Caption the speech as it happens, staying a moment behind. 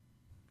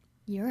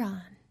You're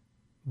on.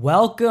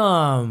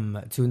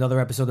 Welcome to another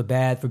episode of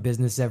Bad for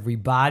Business,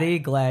 everybody.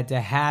 Glad to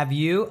have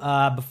you.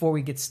 Before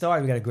we get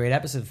started, we got a great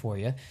episode for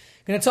you.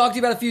 Going to talk to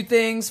you about a few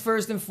things.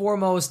 First and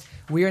foremost,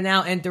 we are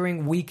now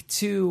entering week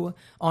 2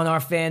 on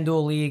our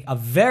FanDuel League. A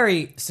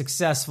very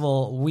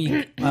successful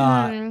week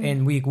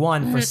in week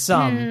 1 for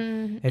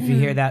some. If you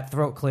hear that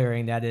throat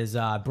clearing, that is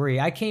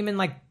Bree. I came in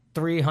like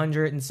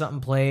 300 and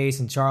something place,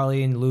 and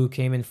Charlie and Lou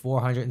came in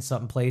 400 and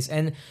something place,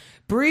 and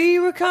Bree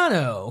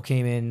Ricano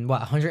came in,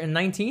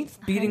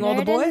 119th? Beating all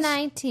the boys?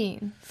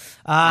 119.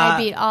 I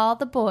beat all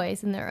the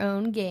boys in their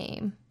own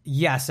game.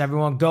 Yes,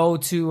 everyone, go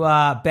to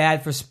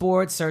Bad for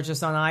Sports, search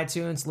us on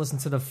iTunes, listen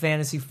to the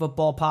fantasy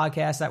football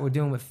podcast that we're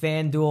doing with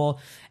FanDuel,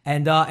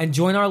 and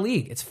join our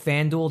league. It's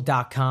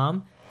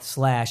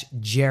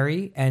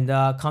fanduel.com/Jerry,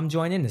 and come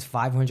join in. There's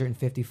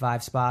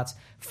 555 spots,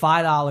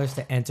 $5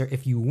 to enter.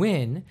 If you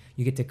win,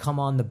 you get to come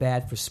on the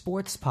Bad for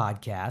Sports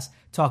podcast,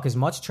 talk as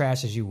much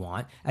trash as you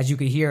want. As you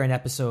could hear in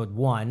episode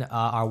 1,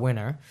 our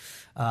winner,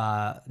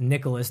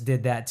 Nicholas,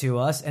 did that to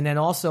us. And then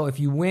also, if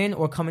you win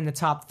or come in the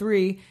top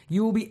 3,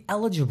 you will be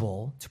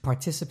eligible to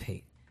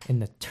participate in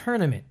the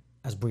tournament,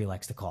 as Bree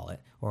likes to call it,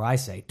 or I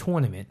say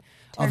tournament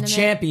of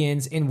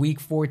champions in week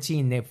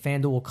 14.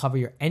 FanDuel will cover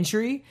your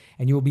entry,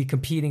 and you will be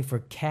competing for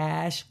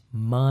cash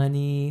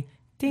money.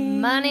 Ding.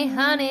 Money,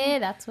 honey,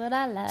 that's what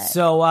I like.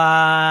 So,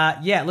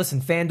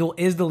 listen, FanDuel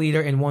is the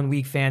leader in 1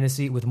 week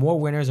fantasy with more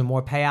winners and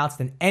more payouts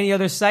than any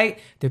other site.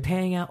 They're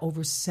paying out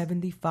over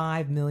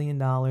 $75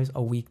 million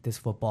a week this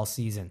football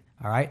season.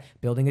 All right?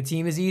 Building a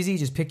team is easy.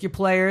 Just pick your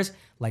players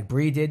like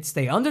Bree did,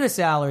 stay under the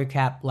salary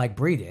cap like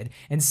Bree did,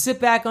 and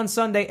sit back on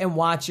Sunday and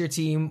watch your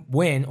team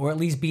win or at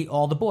least beat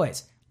all the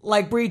boys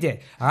like Bree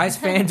did. All right, it's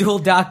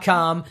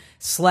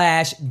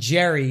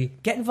FanDuel.com/Jerry.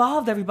 Get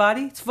involved,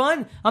 everybody. It's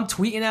fun. I'm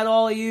tweeting at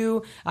all of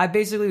you. I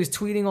basically was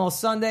tweeting all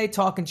Sunday,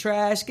 talking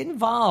trash. Get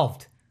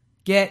involved.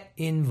 Get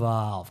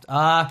involved.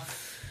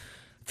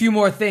 Few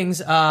more things.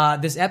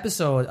 This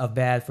episode of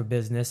Bad for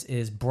Business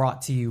is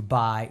brought to you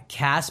by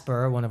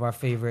Casper, one of our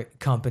favorite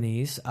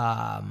companies.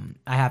 I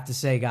have to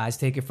say, guys,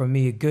 take it from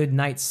me, a good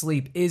night's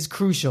sleep is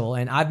crucial,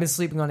 and I've been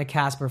sleeping on a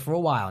Casper for a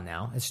while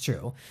now. It's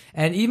true.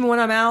 And even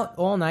when I'm out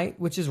all night,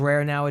 which is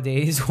rare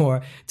nowadays,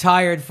 or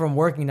tired from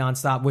working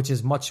nonstop, which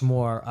is much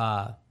more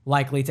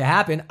likely to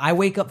happen, I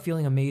wake up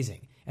feeling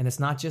amazing. And it's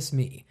not just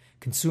me.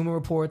 Consumer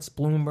Reports,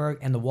 Bloomberg,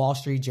 and the Wall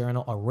Street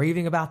Journal are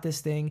raving about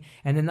this thing.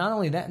 And then not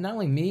only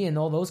me and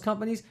all those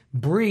companies,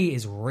 Bree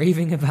is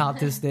raving about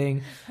this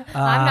thing.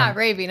 I'm not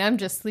raving. I'm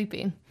just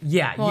sleeping.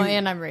 Yeah.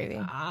 And I'm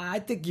raving. I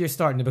think you're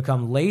starting to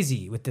become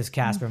lazy with this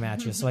Casper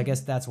mattress. So I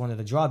guess that's one of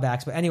the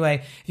drawbacks. But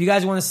anyway, if you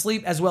guys want to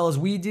sleep as well as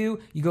we do,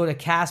 you go to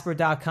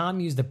Casper.com,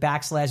 use the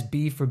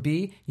 /B for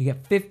B. You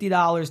get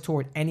 $50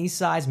 toward any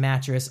size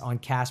mattress on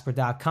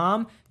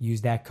Casper.com.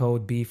 Use that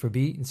code B for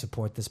B and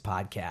support this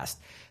podcast.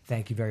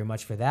 Thank you very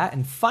much for that.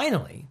 And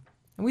finally,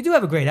 and we do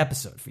have a great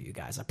episode for you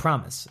guys, I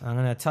promise. I'm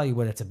going to tell you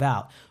what it's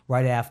about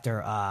right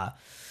after.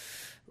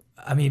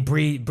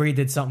 Bree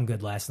did something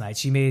good last night.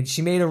 She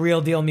made a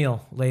real deal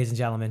meal, ladies and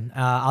gentlemen.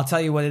 I'll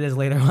tell you what it is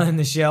later on in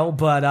the show,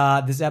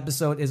 but this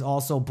episode is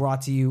also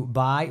brought to you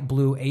by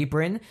Blue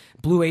Apron.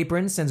 Blue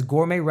Apron sends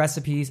gourmet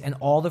recipes and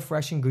all the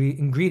fresh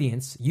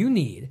ingredients you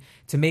need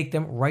to make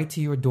them right to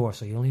your door,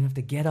 so you don't even have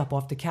to get up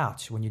off the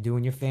couch when you're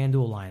doing your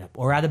FanDuel lineup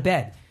or out of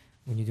bed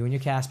when you're doing your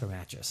Casper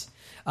mattress.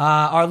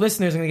 Our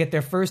listeners are going to get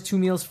their first 2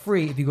 meals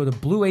free if you go to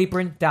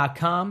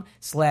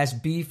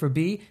blueapron.com/B for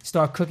B.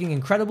 Start cooking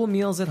incredible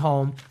meals at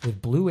home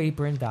with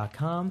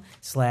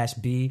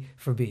blueapron.com/B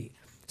for B.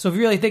 So if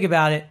you really think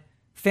about it,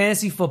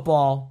 fantasy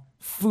football,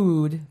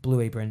 food, Blue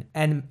Apron,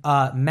 and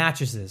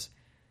mattresses.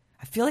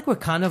 I feel like we're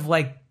kind of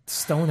like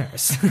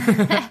stoners.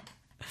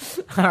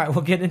 All right,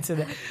 we'll get into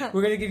that.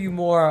 We're going to give you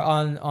more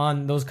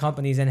on those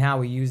companies and how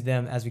we use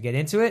them as we get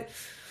into it.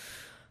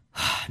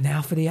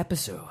 Now for the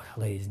episode,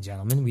 ladies and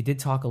gentlemen. We did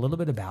talk a little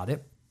bit about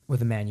it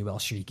with Emmanuel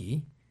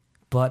Shrieky,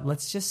 but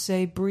let's just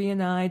say Bree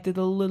and I did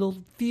a little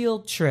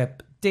field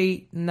trip,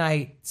 date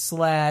night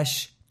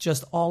 /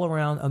 just all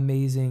around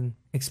amazing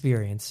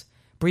experience.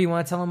 Bree, you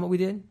want to tell them what we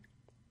did?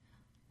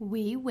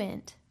 We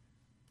went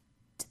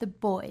to the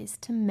Boyz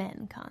II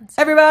Men concert.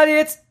 Everybody,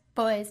 it's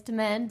Boyz II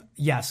Men.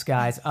 Yes,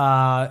 guys.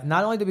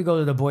 Not only did we go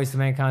to the Boyz II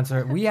Men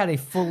concert, we had a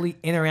fully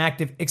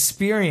interactive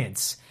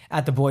experience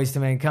at the Boyz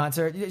II Men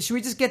concert. Should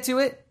we just get to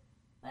it?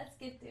 Let's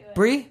get to it.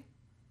 Bree,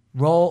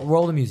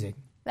 roll the music.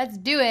 Let's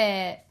do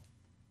it.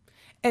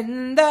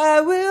 And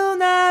I will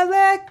not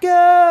let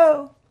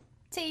go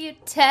till you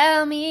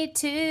tell me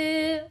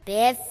to.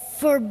 Bad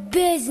for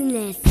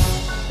Business.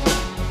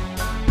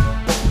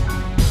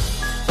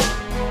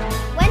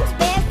 When's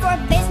Bad for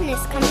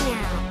Business coming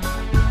out?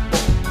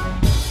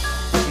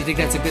 You think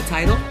that's a good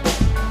title?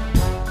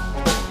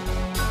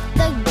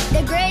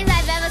 The greatest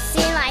I've ever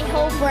seen in my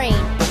whole brain.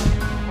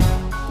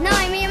 No,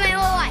 I mean my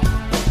whole life.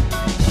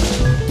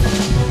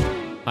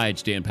 Hi,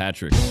 it's Dan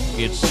Patrick.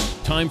 It's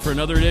time for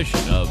another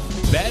edition of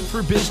Bad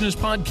for Business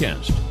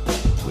Podcast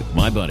with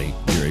my buddy,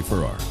 Jerry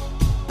Farrar.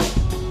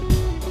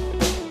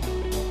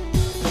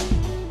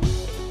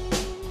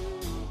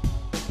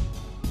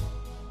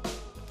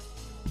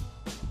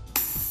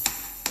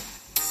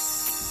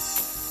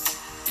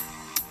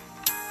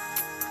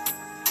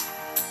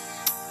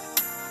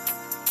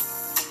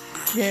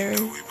 Jerry.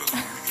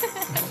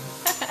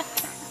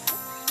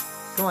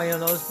 Come on, you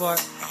don't know this part?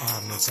 I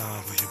have no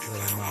time for you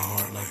playing my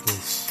heart like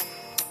this.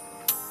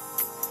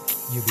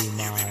 You be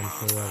mine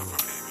forever.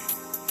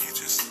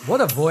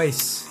 What a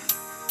voice.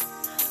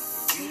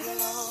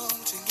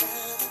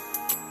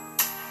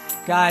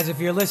 Guys, if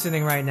you're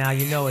listening right now,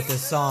 you know what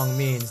this song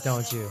means,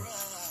 don't you?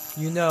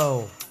 You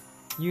know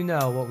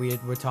what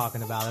we're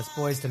talking about. It's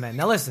Boyz II Men.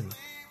 Now listen,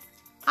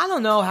 I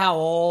don't know how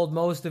old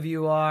most of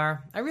you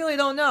are. I really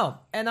don't know.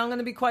 And I'm going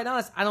to be quite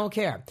honest, I don't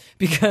care.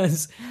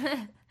 Because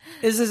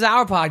this is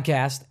our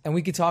podcast, and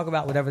we can talk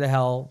about whatever the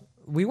hell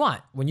we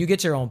want. When you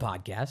get your own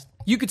podcast,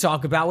 you can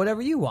talk about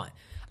whatever you want.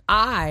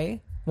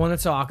 I want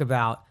to talk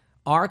about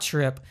our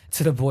trip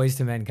to the Boyz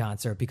II Men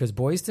concert, because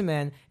Boyz II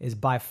Men is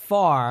by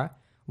far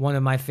one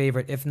of my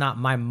favorite, if not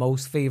my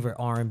most favorite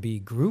R&B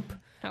group.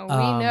 Oh,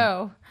 we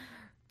know.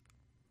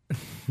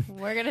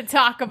 We're going to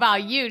talk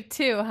about you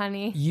too,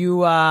 honey.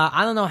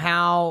 I don't know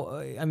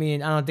how, I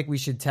don't think we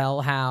should tell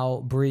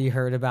how Bree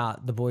heard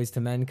about the Boyz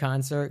II Men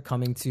concert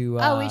coming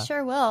to... we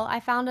sure will. I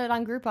found it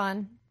on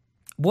Groupon.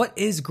 What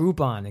is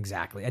Groupon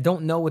exactly? I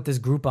don't know what this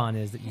Groupon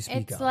is that you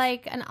speak of. It's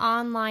like an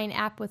online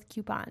app with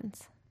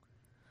coupons.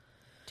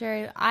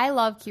 Jerry, I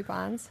love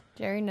coupons.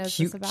 Jerry knows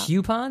this about...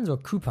 Coupons or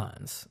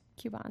coupons?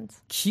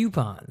 Coupons.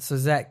 Coupons. So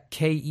is that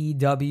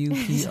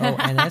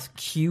Kewpons?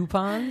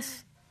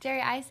 Coupons?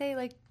 Jerry, I say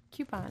like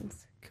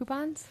coupons.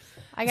 Coupons?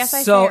 I guess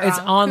I so say it it's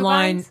wrong.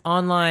 online Coupons?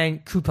 online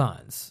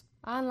coupons.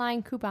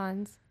 Online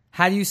coupons.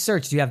 How do you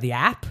search? Do you have the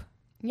app?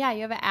 Yeah,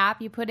 you have an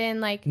app. You put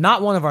in like...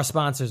 Not one of our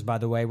sponsors, by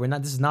the way.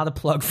 This is not a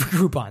plug for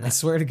Groupon. I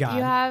swear to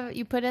God.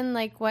 You put in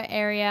like what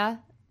area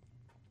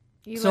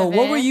you So live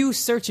what in. were you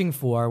searching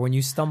for when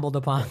you stumbled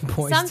upon Boyz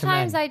II Men?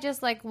 Sometimes I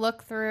just like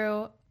look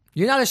through...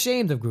 You're not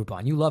ashamed of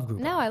Groupon. You love Groupon.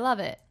 No, I love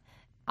it.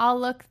 I'll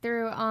look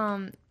through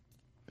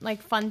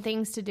like fun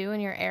things to do in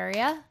your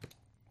area,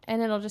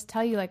 and it'll just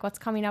tell you like what's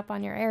coming up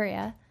on your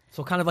area.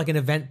 So kind of like an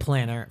event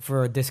planner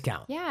for a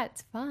discount. Yeah,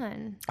 it's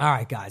fun. All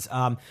right, guys.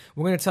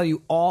 We're going to tell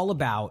you all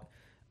about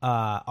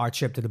our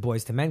trip to the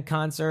Boyz II Men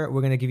concert.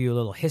 We're going to give you a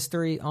little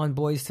history on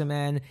Boyz II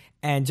Men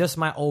and just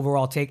my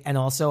overall take. And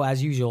also,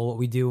 as usual, what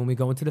we do when we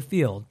go into the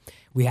field,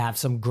 we have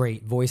some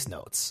great voice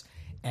notes,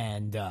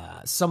 and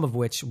some of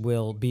which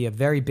will be a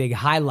very big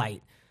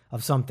highlight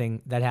of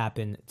something that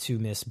happened to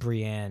Miss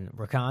Brianne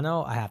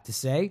Ricano, I have to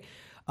say.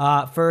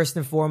 First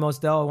and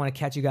foremost, though, I want to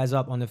catch you guys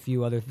up on a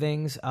few other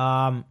things.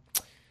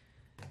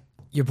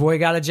 Your boy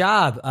got a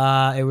job.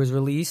 It was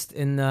released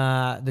in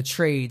the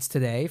trades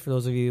today. For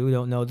those of you who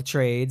don't know the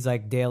trades,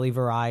 like Daily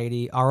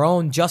Variety, our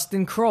own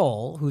Justin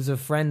Kroll, who's a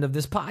friend of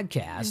this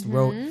podcast,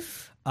 wrote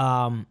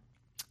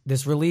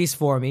this release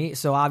for me.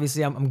 So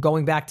obviously I'm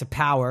going back to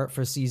Power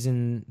for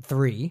season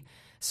 3.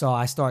 So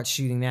I start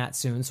shooting that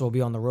soon. So we'll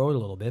be on the road a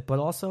little bit. But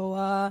also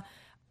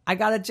I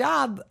got a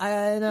job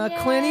in a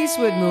Clint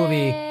Eastwood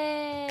movie.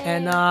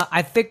 And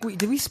I think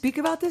did we speak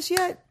about this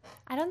yet?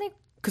 I don't think...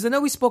 Because I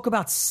know we spoke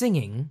about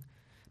singing.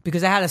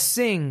 Because I had to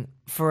sing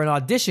for an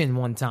audition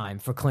one time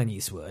for Clint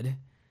Eastwood.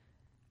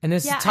 And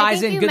this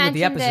ties in good with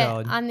the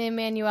episode. It on the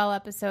Emmanuel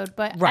episode,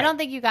 but Right. I don't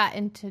think you got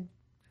into...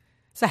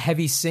 It's a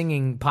heavy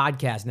singing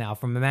podcast now,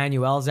 from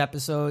Emmanuel's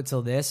episode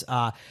till this.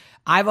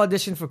 I've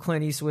auditioned for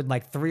Clint Eastwood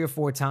like 3 or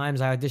 4 times.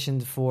 I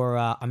auditioned for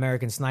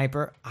American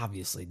Sniper.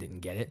 Obviously didn't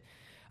get it.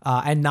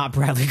 And not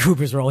Bradley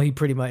Cooper's role.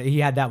 He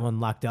had that one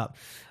locked up.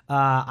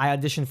 I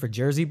auditioned for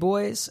Jersey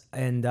Boys,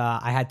 and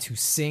I had to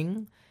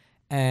sing.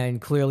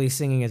 And clearly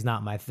singing is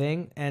not my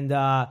thing.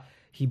 And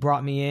he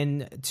brought me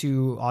in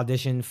to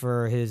audition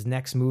for his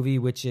next movie,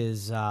 which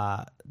is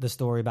the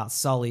story about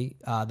Sully,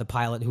 the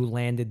pilot who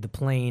landed the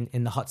plane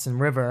in the Hudson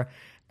River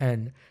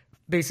and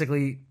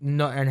basically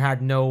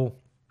had no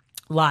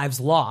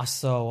lives lost.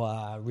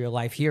 So real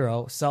life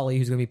hero, Sully,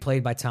 who's going to be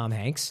played by Tom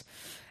Hanks.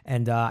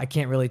 And I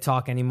can't really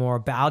talk any more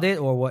about it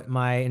or what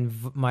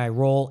my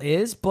role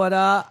is, but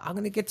I'm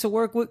going to get to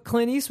work with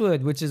Clint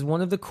Eastwood, which is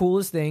one of the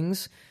coolest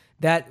things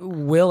that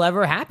will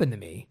ever happen to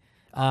me.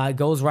 It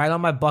goes right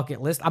on my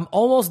bucket list. I'm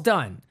almost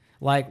done.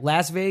 Like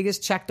Las Vegas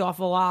checked off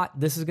a lot.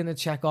 This is going to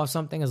check off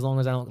something as long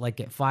as I don't like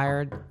get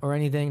fired or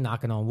anything,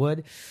 knocking on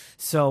wood.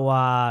 So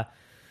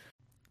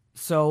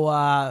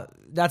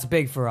that's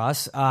big for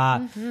us.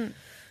 You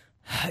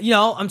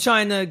know, I'm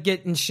trying to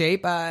get in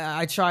shape.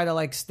 I try to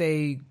like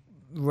stay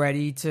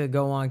ready to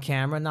go on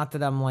camera. Not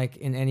that I'm like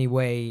in any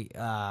way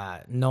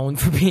known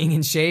for being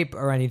in shape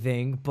or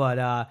anything,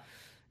 but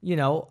you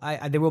know,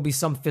 there will be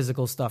some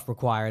physical stuff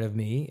required of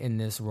me in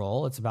this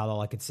role. It's about all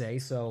I could say.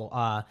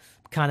 So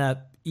kind of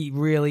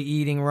really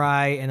eating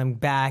right, and I'm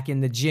back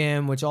in the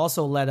gym, which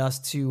also led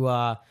us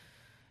to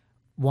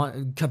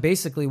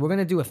basically we're going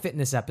to do a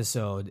fitness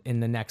episode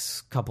in the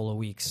next couple of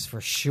weeks for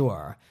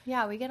sure.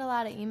 Yeah, we get a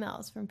lot of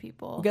emails from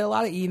people. We get a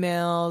lot of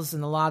emails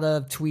and a lot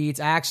of tweets.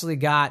 I actually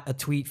got a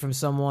tweet from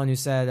someone who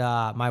said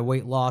my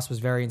weight loss was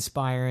very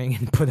inspiring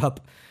and put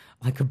up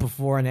like a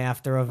before and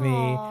after of me,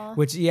 Aw.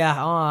 which,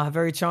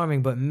 very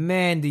charming. But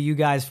man, do you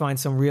guys find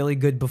some really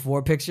good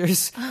before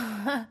pictures?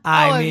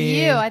 Of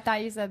you. I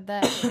thought you said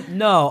that.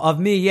 No, of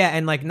me, yeah.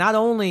 And like, not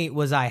only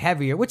was I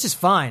heavier, which is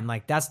fine,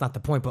 like that's not the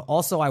point, but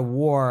also I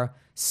wore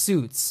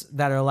suits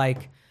that are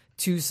like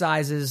two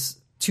sizes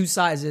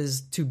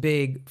too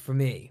big for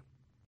me.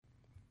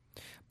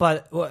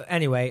 But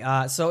anyway,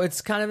 so it's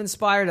kind of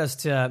inspired us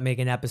to make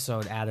an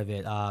episode out of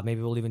it.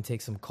 Maybe we'll even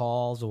take some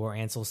calls or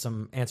answer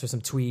some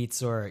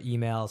tweets or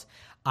emails.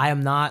 I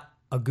am not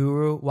a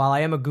guru. While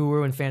I am a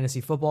guru in fantasy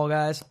football,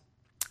 guys,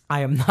 I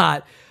am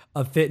not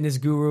a fitness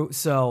guru.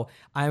 So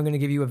I am going to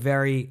give you a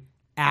very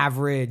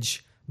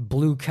average,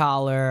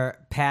 blue-collar,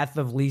 path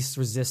of least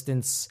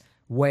resistance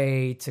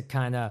way to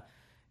kind of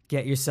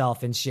get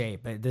yourself in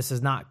shape. This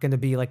is not going to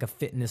be like a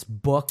fitness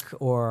book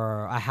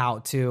or a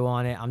how-to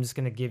on it. I'm just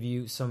going to give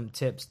you some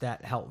tips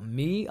that help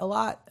me a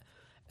lot,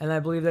 and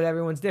I believe that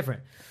everyone's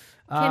different.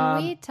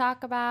 Can we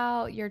talk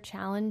about your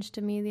challenge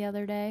to me the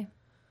other day?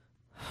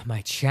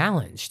 My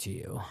challenge to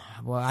you?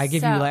 Well, I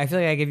feel like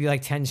I give you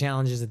like 10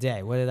 challenges a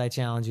day. What did I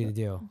challenge you to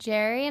do?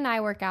 Jerry and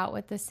I work out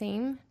with the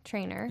same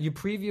trainer. You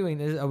previewing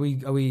this? Are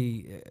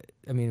we?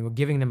 I mean, we're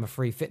giving them a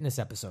free fitness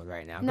episode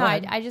right now. No,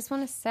 I just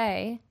want to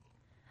say,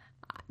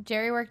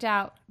 Jerry worked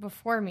out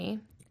before me,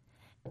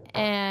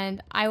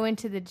 and I went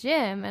to the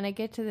gym, and I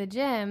get to the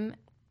gym,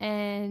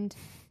 and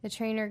the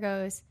trainer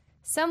goes,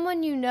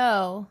 "Someone you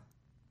know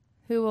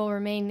who will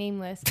remain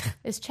nameless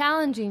is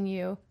challenging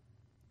you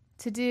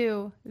to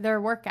do their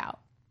workout."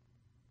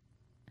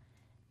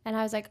 And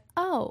I was like,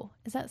 "Oh,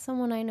 is that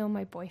someone I know,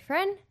 my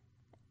boyfriend?"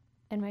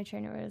 And my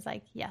trainer was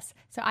like, "Yes."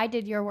 So I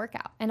did your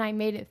workout, and I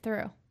made it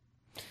through.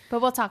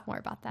 But we'll talk more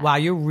about that. Wow,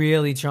 you're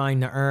really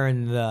trying to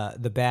earn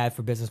the Bad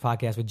for Business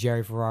podcast with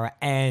Jerry Ferrara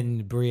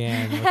and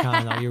Brienne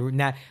Locano. You're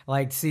not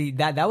like, see,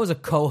 that was a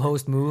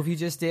co-host move you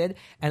just did,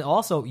 and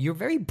also you're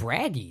very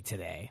braggy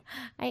today.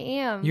 I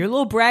am. You're a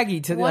little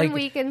braggy today. One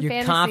week in your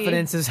fantasy.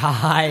 Confidence is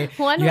high.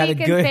 One week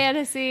in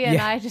fantasy,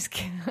 and I just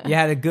can't. You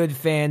had a good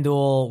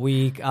FanDuel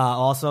week.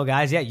 Also,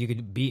 guys, you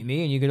could beat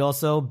me, and you could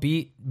also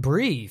beat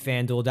Bree.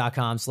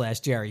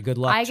 FanDuel.com/Jerry. Good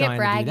luck. I trying get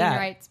bragging to do that.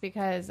 rights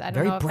because I don't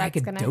Very know if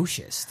that's gonna.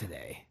 braggadocious today.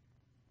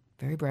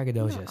 Very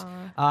braggadocious.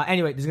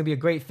 Anyway, there's going to be a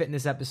great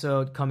fitness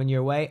episode coming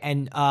your way.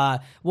 And, why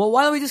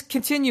don't we just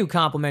continue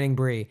complimenting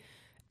Bree?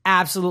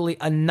 Absolutely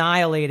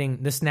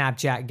annihilating the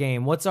Snapchat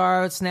game. What's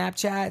our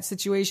Snapchat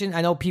situation?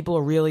 I know people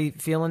are really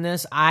feeling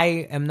this.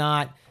 I am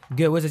not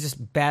good. Was it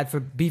just bad for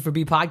B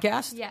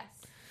podcast? Yes.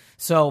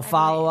 So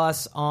follow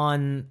us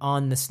on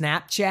the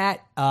Snapchat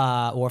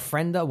or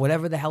Frienda,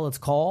 whatever the hell it's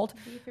called.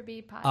 B for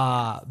B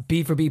podcast.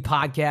 B for B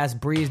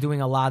podcast. Bree's doing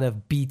a lot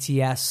of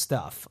BTS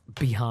stuff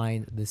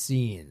behind the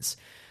scenes.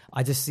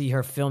 I just see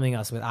her filming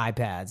us with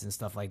iPads and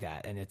stuff like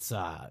that, and it's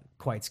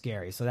quite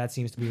scary. So that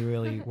seems to be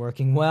really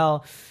working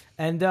well.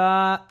 And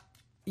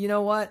you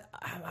know what?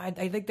 I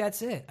think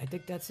that's it.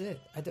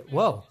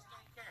 Whoa.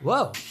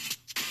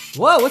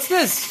 What's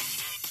this?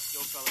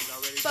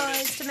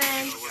 Boyz II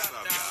Men.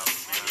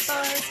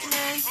 Boyz II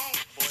Men.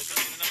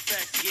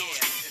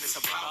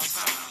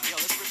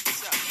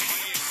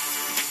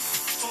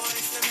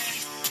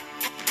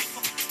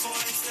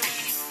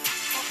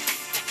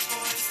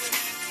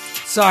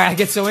 Sorry, I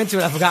get so into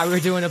it, I forgot we were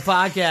doing a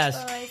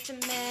podcast. Boyz II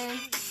Men.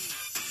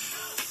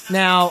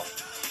 Now,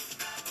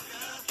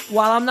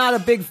 while I'm not a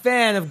big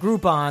fan of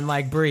Groupon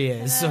like Bree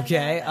is,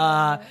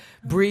 okay,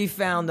 Bree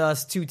found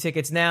us 2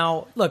 tickets.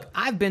 Now, look,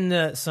 I've been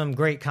to some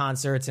great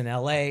concerts in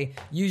LA.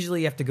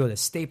 Usually you have to go to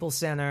Staples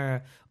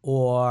Center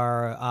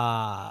or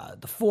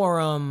the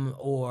Forum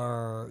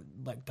or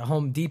like the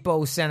Home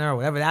Depot Center,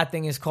 whatever that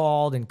thing is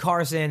called, in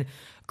Carson.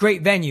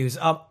 Great venues.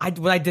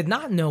 What I did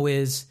not know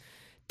is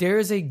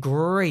there's a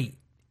great,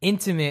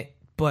 intimate,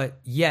 but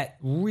yet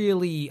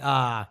really,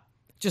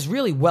 just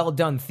really well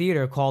done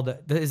theater called,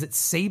 is it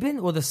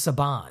Saban or the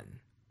Saban?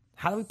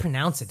 How do we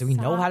pronounce it? Do we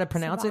know how to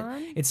pronounce it?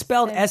 It's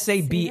spelled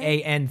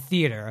Saban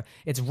Theater.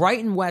 It's right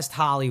in West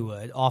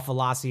Hollywood off of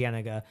La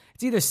Cienega.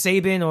 It's either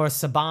Saban or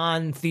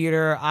Saban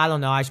Theater. I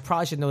don't know. I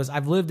probably should know this.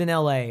 I've lived in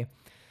LA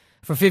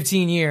for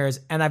 15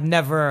 years, and I've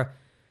never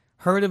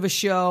heard of a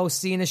show,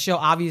 seen a show.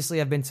 Obviously,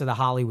 I've been to the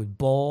Hollywood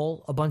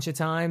Bowl a bunch of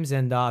times,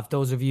 and if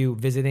those of you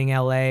visiting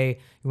LA,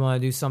 you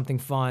want to do something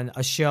fun,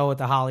 a show at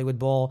the Hollywood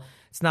Bowl,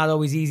 it's not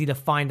always easy to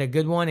find a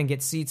good one and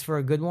get seats for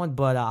a good one,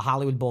 but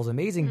Hollywood Bowl's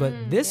amazing.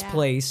 But this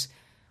place,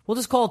 we'll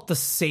just call it the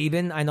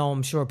Saban. I know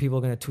I'm sure people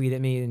are going to tweet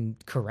at me and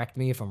correct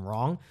me if I'm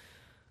wrong.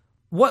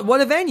 What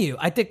a venue.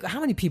 I think, how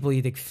many people do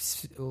you think?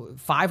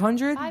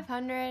 500?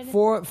 500.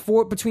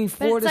 Between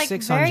 400 to like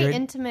 600. Very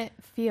intimate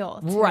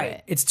feel to Right.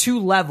 it. It's 2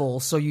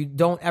 levels, so you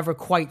don't ever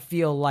quite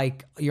feel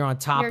like you're on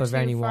top You're of too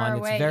anyone. far It's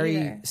away very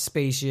either.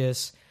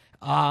 spacious.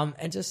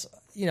 And just,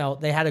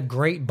 they had a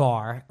great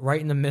bar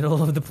right in the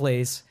middle of the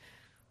place.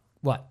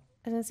 What?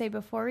 I was going to say,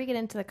 before we get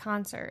into the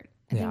concert,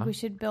 I think we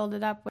should build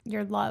it up with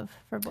your love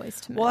for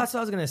Boyz II Men. Well, that's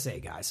what I was going to say,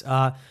 guys.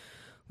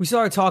 We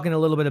started talking a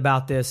little bit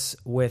about this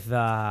with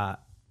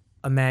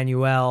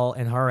Emmanuel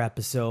in her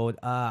episode.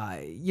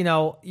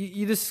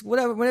 You just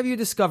whenever you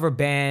discover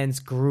bands,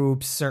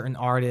 groups, certain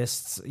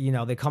artists,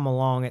 they come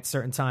along at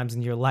certain times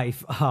in your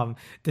life.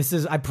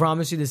 I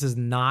promise you, this is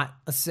not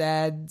a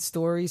sad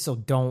story, so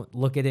don't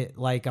look at it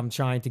like I'm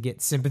trying to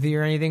get sympathy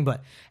or anything.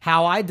 But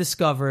how I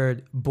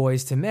discovered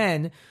Boyz II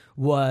Men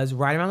was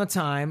right around the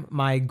time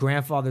my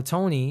grandfather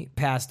Tony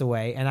passed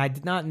away, and I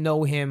did not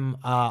know him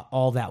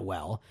all that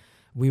well.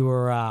 We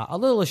were a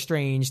little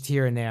estranged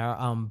here and there,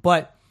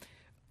 but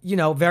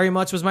very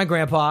much was my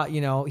grandpa.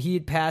 He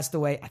had passed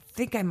away. I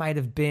think I might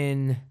have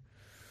been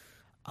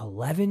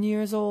 11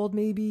 years old,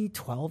 maybe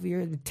 12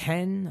 years,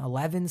 10,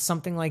 11,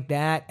 something like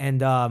that.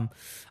 And I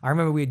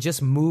remember we had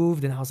just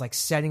moved, and I was like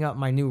setting up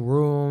my new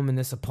room in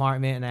this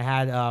apartment, and I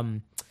had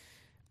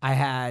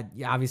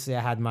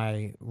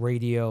my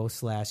radio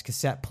 /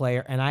 cassette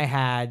player, and I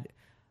had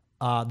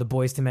the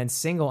Boyz II Men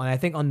single, and I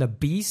think on the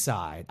B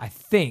side,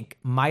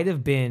 might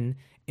have been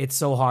It's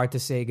So Hard to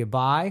Say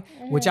Goodbye,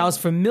 which I was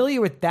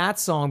familiar with that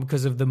song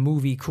because of the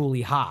movie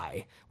Cooley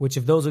High, which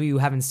if those of you who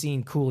haven't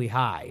seen Cooley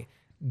High,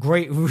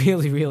 great,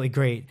 really, really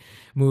great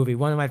movie.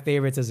 One of my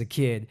favorites as a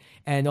kid.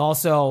 And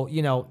also,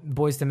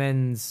 Boyz II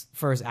Men's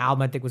first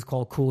album, I think, was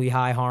called Cooley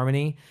High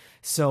Harmony.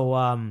 So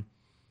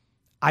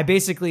I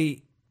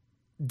basically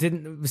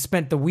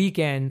spent the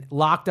weekend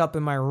locked up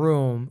in my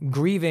room,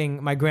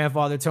 grieving my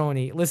grandfather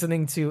Tony,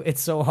 listening to It's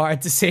So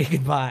Hard to Say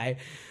Goodbye.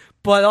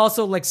 But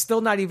also,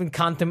 still not even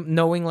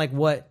knowing,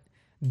 what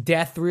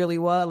death really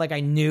was.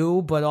 I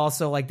knew, but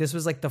also, this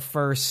was, the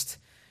first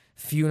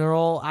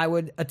funeral I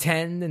would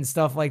attend and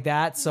stuff like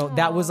that. So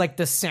that was, the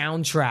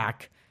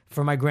soundtrack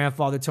for my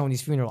grandfather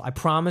Tony's funeral. I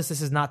promise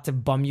this is not to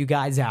bum you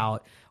guys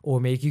out or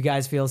make you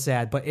guys feel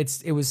sad, but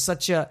it was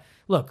such a...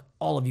 Look,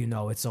 all of you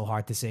know It's So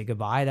Hard to Say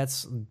Goodbye.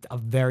 That's a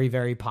very,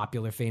 very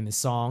popular, famous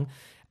song.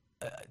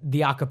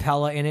 The a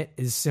cappella in it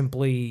is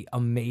simply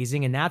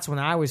amazing, and that's when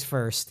I was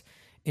first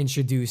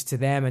introduced to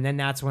them, and then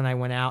that's when I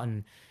went out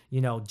and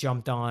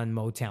jumped on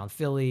Motown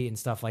Philly and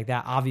stuff like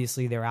that.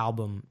 Obviously their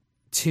album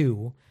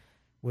 2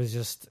 was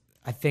just,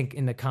 I think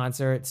in the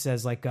concert it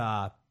says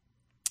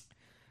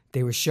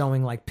they were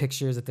showing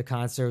pictures at the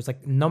concert. It was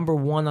number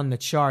 1 on the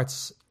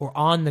charts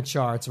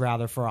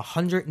rather for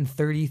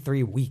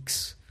 133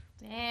 weeks.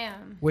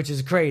 Damn. Which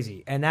is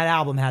crazy. And that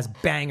album has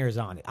bangers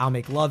on it. I'll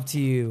Make Love to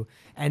You,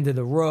 End of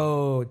the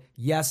Road,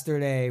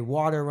 Yesterday,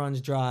 Water Runs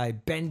Dry,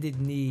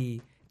 Bended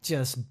Knee,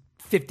 just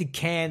 50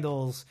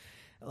 Candles.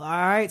 All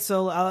right,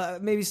 so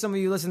maybe some of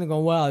you listening go,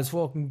 wow, this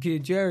fucking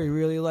kid Jerry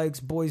really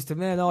likes Boyz II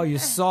Men. Oh, you're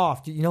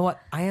soft. You know what?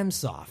 I am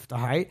soft, all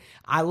right?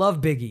 I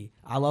love Biggie.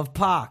 I love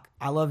Pac.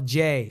 I love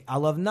Jay. I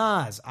love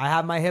Nas. I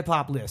have my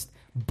hip-hop list.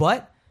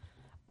 But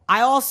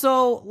I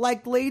also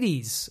liked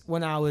ladies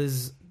when I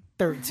was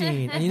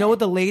 13. And you know what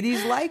the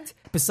ladies liked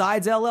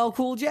besides LL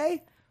Cool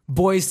J?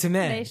 Boyz II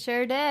Men. They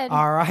sure did.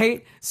 All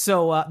right.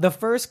 So the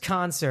first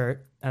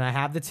concert, and I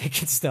have the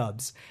ticket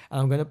stubs, and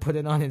I'm going to put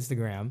it on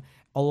Instagram,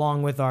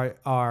 along with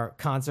our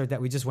concert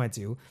that we just went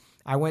to.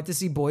 I went to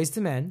see Boyz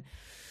II Men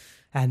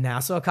at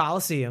Nassau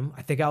Coliseum.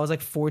 I think I was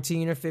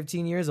 14 or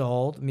 15 years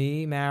old.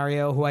 Me,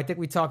 Mario, who I think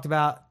we talked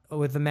about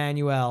with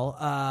Emmanuel,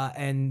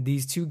 and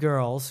these 2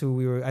 girls who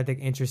we were, I think,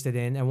 interested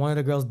in. And one of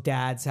the girls'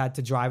 dads had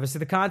to drive us to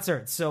the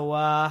concert. So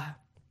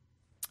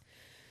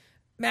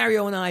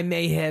Mario and I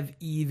may have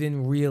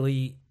even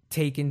really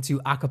taken to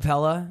a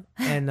cappella.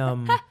 And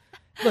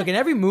look, in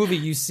every movie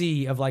you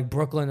see of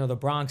Brooklyn or the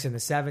Bronx in the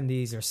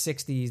 70s or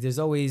 60s, there's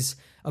always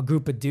a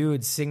group of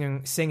dudes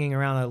singing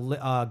around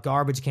a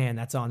garbage can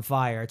that's on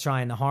fire,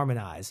 trying to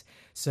harmonize.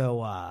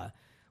 So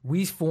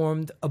we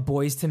formed a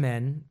Boyz II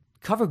Men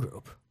cover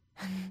group.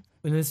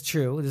 And it's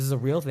true. This is a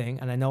real thing.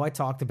 And I know I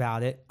talked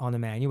about it on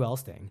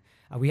Emmanuel's thing.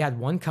 We had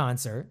one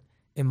concert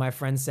in my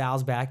friend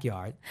Sal's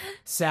backyard.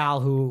 Sal,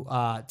 who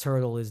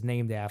Turtle is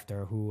named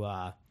after, who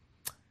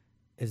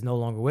is no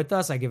longer with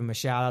us. I give him a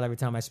shout out every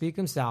time I speak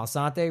him. Sal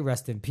Asante,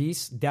 rest in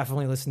peace.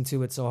 Definitely listen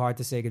to It's So Hard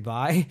to Say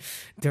Goodbye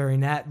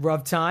during that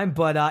rough time.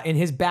 But in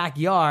his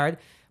backyard,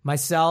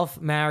 myself,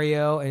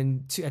 Mario,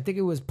 and I think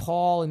it was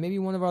Paul and maybe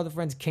one of our other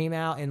friends came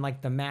out in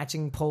the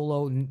matching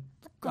polo.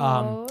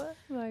 Oh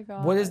my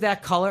God. What is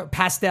that color?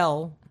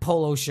 Pastel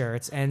polo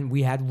shirts. And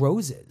we had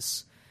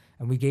roses.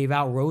 And we gave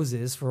out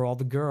roses for all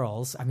the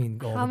girls. I mean,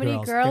 all How the many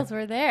girls. girls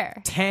were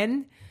there?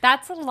 10.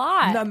 That's a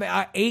lot.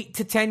 No, 8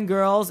 to 10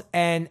 girls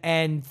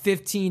and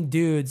 15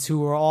 dudes who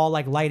were all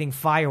lighting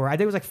fireworks. I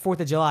think it was 4th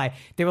of July.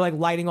 They were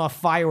lighting off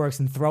fireworks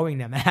and throwing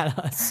them at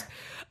us.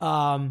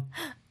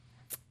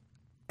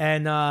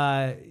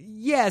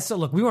 Yeah, so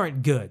look, we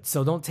weren't good.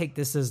 So don't take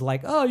this as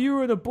oh, you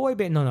were in a boy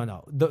band.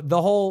 No.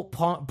 The whole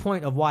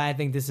point of why I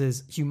think this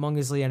is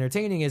humongously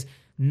entertaining is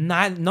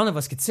none of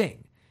us could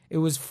sing. It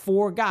was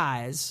 4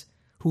 guys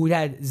who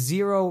had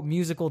 0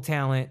 musical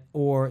talent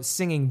or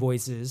singing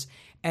voices.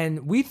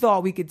 And we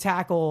thought we could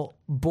tackle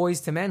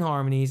Boyz II Men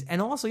harmonies.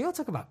 And also, you want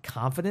to talk about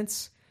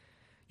confidence?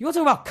 You want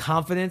to talk about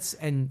confidence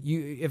and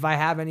if I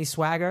have any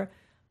swagger?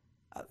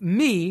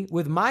 Me,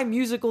 with my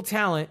musical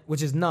talent,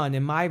 which is none,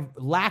 and my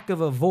lack of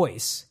a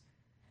voice,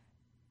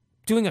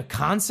 doing a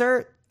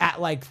concert at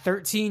like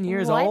 13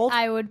 years what old.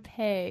 I would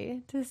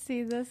pay to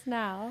see this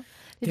now.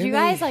 Did Didn't you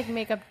guys they- like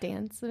make up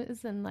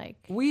dances and like?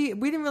 We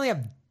didn't really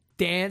have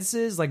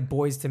dances like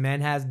Boyz II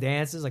Men has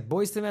dances. Like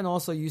Boyz II Men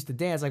also used to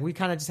dance. Like we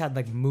kind of just had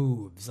like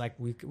moves. Like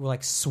we were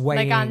like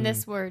swaying. Like on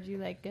this word you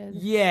like did.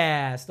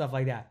 Yeah, stuff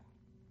like that.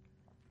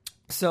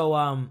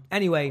 So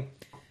anyway,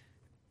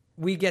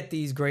 we get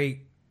these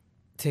great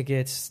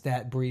tickets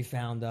that Bree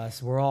found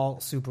us. We're all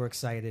super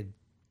excited.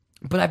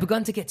 But I've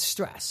begun to get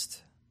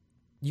stressed.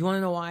 You want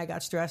to know why I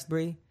got stressed,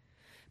 Bree?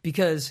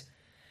 Because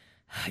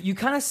you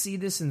kind of see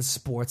this in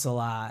sports a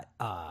lot.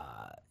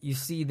 You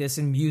see this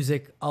in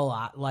music a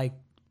lot. Like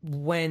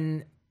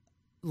when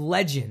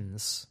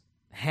legends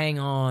hang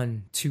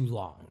on too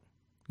long,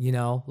 you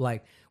know,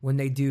 like when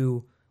they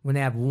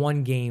have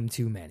one game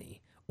too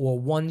many or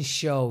one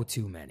show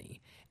too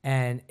many.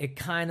 And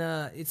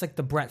it's like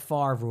the Brett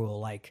Favre rule.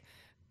 Like,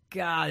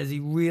 God, is he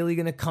really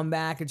going to come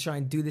back and try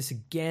and do this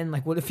again?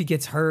 Like, what if he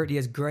gets hurt? He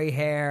has gray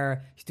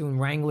hair. He's doing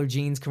Wrangler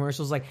jeans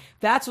commercials. Like,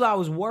 that's what I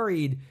was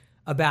worried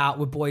about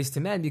with Boyz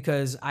II Men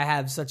because I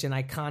have such an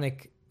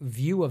iconic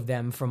view of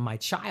them from my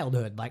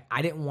childhood. Like,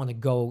 I didn't want to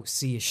go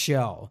see a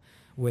show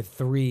with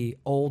three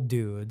old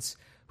dudes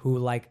who,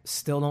 like,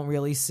 still don't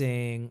really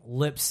sing,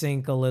 lip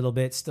sync a little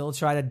bit, still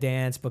try to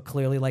dance, but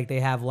clearly, like, they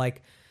have,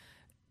 like,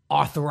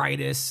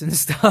 arthritis and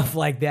stuff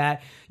like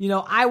that. You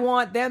know, I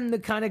want them to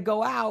kind of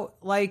go out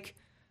like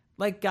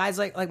guys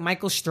like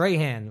Michael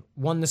Strahan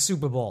won the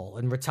Super Bowl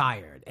and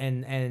retired.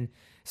 And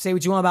say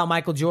what you want about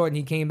Michael Jordan,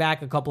 he came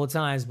back a couple of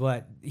times,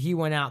 but he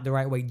went out the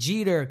right way.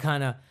 Jeter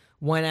kind of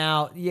went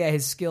out. Yeah,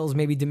 his skills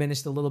maybe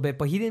diminished a little bit,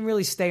 but he didn't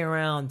really stay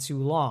around too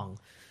long.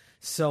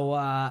 So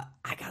I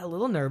got a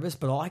little nervous,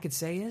 but all I could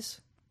say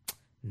is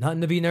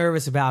nothing to be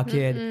nervous about,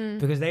 kid,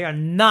 because they are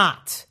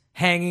not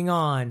hanging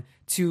on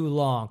too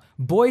long.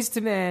 Boyz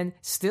II Men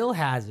still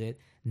has it.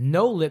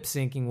 No lip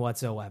syncing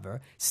whatsoever.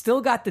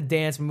 Still got the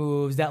dance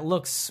moves that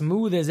look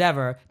smooth as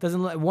ever.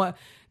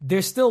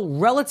 They're still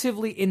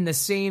relatively in the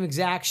same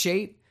exact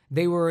shape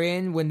they were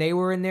in when they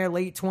were in their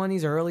late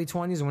 20s or early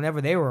 20s or whenever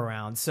they were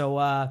around. So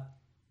I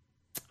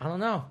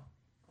don't know.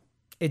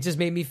 It just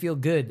made me feel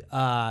good.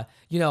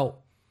 You know,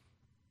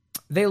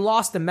 they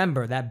lost a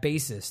member, that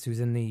bassist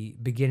who's in the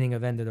beginning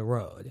of End of the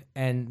Road.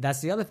 And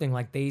that's the other thing.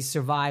 Like, they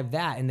survived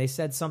that, and they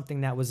said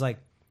something that was, like,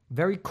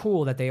 very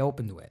cool that they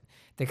opened with.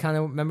 They kind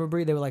of, remember,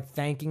 Brie? They were, like,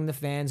 thanking the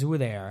fans who were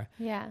there.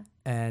 Yeah.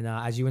 And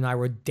as you and I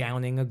were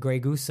downing a Grey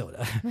Goose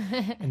soda.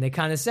 And they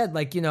kind of said,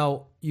 like, you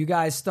know, you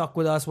guys stuck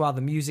with us while the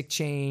music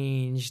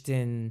changed,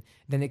 and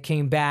then it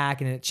came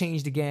back, and it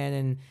changed again.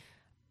 And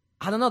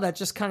I don't know, that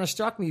just kind of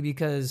struck me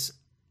because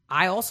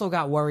I also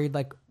got worried,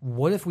 like,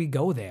 what if we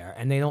go there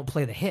and they don't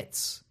play the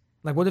hits?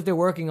 Like, what if they're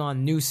working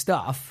on new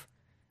stuff,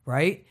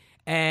 right?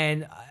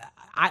 And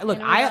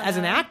I as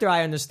an actor,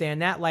 I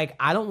understand that. Like,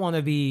 I don't want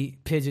to be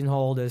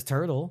pigeonholed as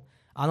Turtle.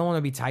 I don't want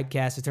to be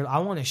typecast as Turtle. I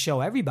want to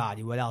show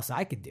everybody what else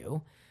I could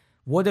do.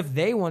 What if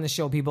they want to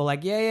show people,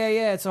 like, yeah,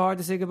 it's so hard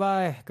to say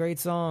goodbye. Great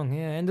song.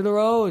 Yeah, End of the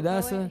Road.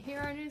 Hear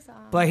our new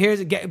song.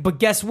 But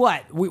guess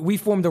what? We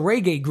formed a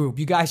reggae group.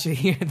 You guys should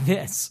hear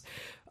this.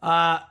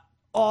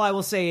 All I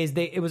will say is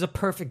it was a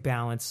perfect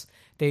balance.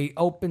 They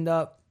opened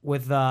up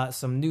with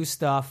some new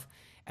stuff,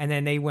 and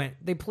then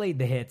they played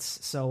the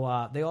hits.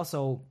 So they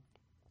also,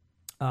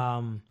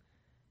 I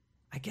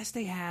guess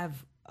they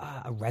have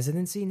a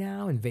residency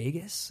now in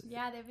Vegas.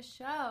 Yeah, they have a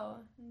show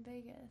in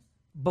Vegas.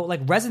 But like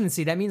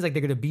residency, that means like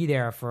they're going to be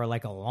there for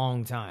like a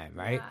long time,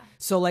 right? Yeah.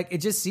 So like it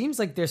just seems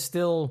like they're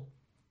still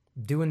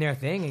doing their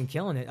thing and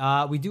killing it.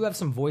 We do have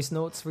some voice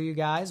notes for you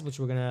guys, which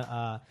we're going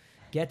to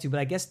get to, but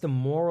I guess the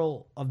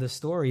moral of the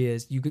story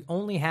is you could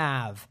only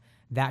have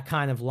that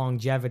kind of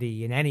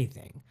longevity in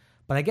anything,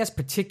 but I guess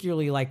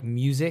particularly like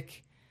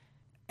music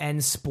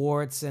and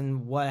sports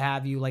and what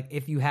have you, like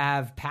if you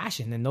have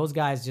passion, and those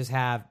guys just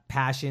have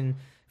passion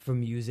for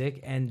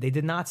music, and they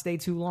did not stay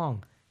too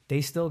long.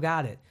 They still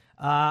got it.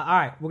 All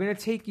right, we're gonna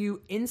take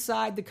you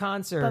inside the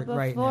concert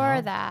right now.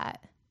 Before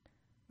that,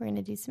 we're going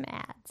to do some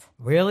ads.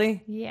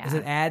 Really? Yeah. Is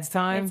it ads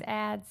time? It's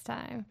ads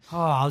time. Oh,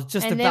 I was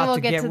just And then about we'll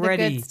to get get to the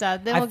ready. good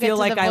stuff. Then I we'll get feel to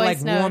like the I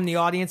voice warmed notes. the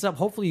audience up.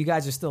 Hopefully you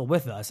guys are still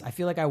with us. I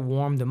feel like I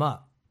warmed them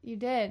up. You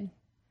did.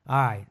 All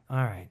right.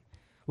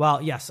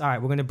 Well, yes. All right.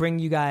 We're going to bring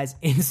you guys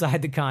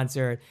inside the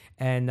concert.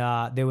 And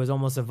there was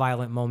almost a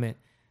violent moment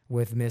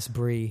with Miss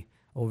Bree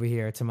over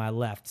here to my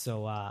left.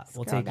 So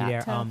we'll take you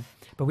there.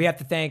 But we have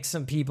to thank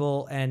some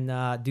people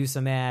and do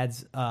some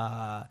ads.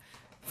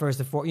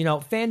 First of all,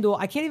 FanDuel,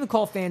 I can't even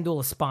call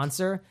FanDuel a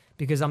sponsor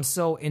because I'm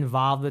so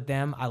involved with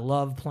them. I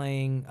love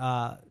playing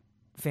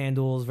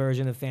FanDuel's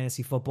version of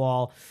fantasy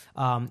football.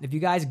 If you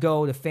guys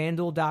go to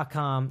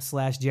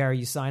FanDuel.com/Jerry,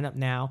 you sign up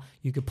now.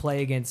 You could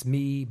play against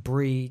me,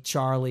 Bree,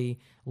 Charlie,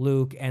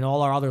 Luke, and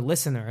all our other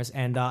listeners.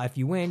 And if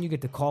you win, you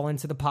get to call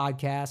into the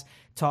podcast,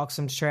 talk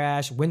some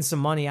trash, win some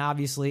money,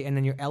 obviously, and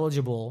then you're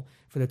eligible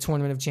for the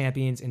Tournament of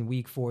Champions in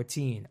Week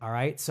 14. All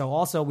right? So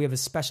also, we have a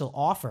special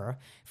offer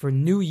for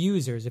new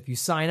users. If you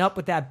sign up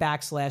with that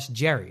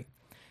 /Jerry,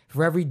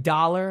 for every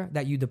 $1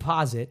 that you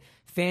deposit,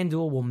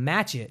 FanDuel will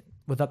match it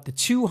with up to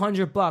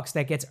 $200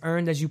 that gets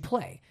earned as you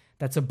play.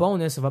 That's a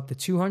bonus of up to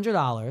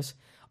 $200.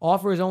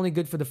 Offer is only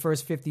good for the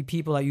first 50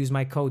 people that use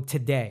my code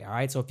today. All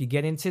right. So if you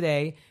get in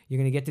today, you're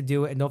going to get to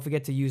do it. And don't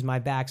forget to use my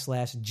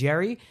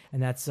 /Jerry.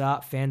 And that's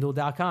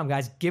FanDuel.com.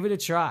 Guys, give it a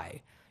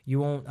try.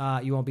 You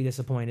won't be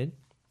disappointed.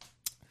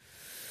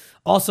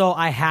 Also,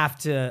 I have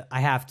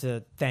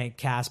to thank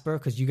Casper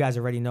because you guys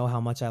already know how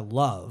much I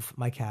love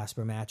my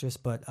Casper mattress.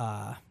 But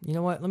you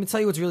know what? Let me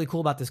tell you what's really cool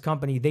about this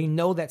company. They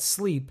know that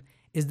sleep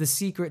is the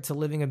secret to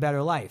living a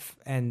better life.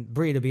 And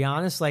Bree, to be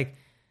honest, like,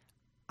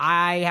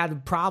 I had a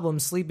problem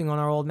sleeping on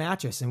our old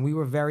mattress, and we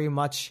were very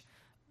much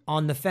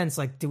on the fence.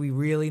 Like, do we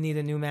really need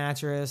a new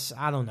mattress?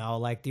 I don't know.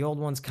 Like, the old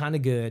one's kind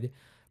of good,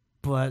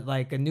 but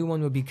like a new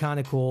one would be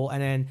kind of cool.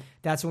 And then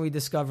that's when we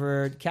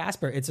discovered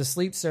Casper. It's a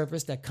sleep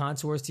surface that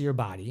contours to your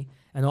body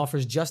and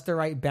offers just the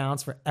right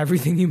balance for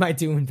everything you might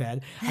do in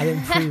bed. I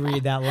didn't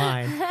pre-read that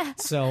line,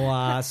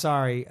 so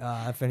sorry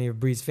if any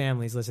of Bree's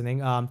family is listening.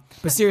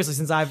 But seriously,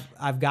 since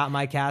I've got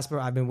my Casper,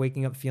 I've been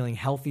waking up feeling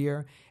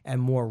healthier and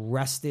more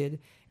rested.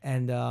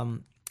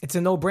 And it's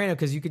a no-brainer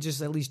because you could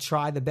just at least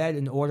try the bed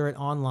and order it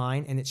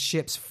online, and it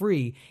ships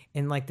free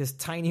in like this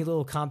tiny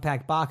little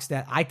compact box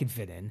that I could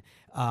fit in,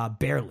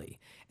 barely.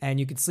 And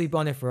you could sleep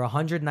on it for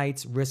 100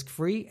 nights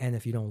risk-free, and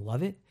if you don't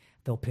love it,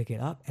 they'll pick it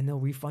up and they'll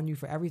refund you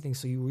for everything.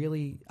 So you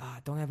really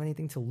don't have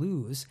anything to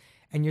lose.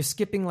 And you're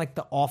skipping like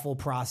the awful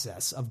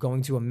process of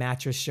going to a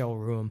mattress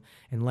showroom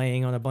and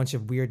laying on a bunch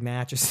of weird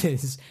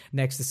mattresses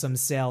next to some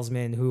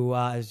salesman who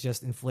is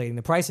just inflating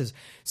the prices.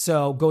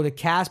 So go to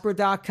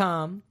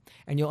Casper.com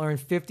and you'll earn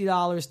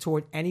 $50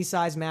 toward any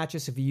size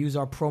mattress if you use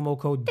our promo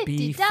code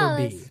B for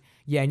B.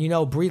 Yeah, and you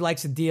know, Bree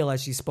likes a deal,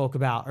 as she spoke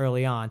about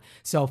early on.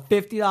 So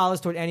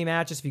 $50 toward any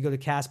mattress if you go to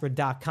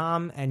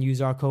Casper.com and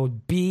use our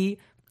code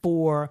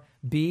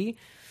B4B.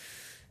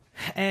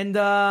 And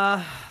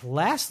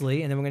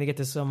lastly, and then we're going to get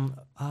to some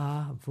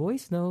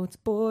voice notes,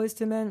 Boyz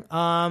Ii Men.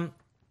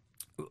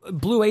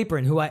 Blue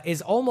Apron, who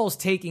is almost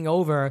taking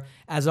over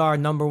as our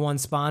number one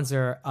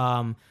sponsor.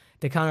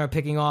 They kind of are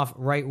picking off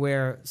right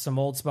where some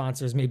old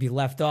sponsors maybe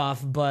left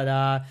off.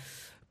 But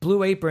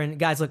Blue Apron,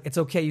 guys, look, it's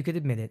okay. You could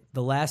admit it.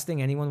 The last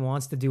thing anyone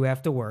wants to do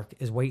after work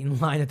is wait in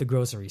line at the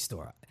grocery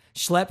store,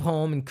 schlep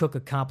home and cook a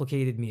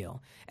complicated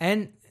meal.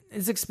 And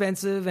it's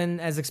expensive, and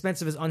as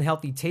expensive as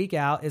unhealthy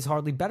takeout is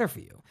hardly better for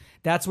you.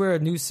 That's where a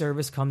new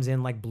service comes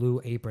in like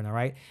Blue Apron, all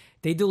right?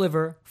 They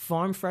deliver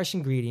farm-fresh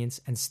ingredients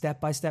and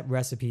step-by-step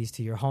recipes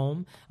to your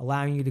home,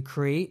 allowing you to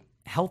create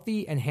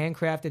healthy and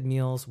handcrafted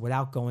meals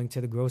without going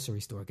to the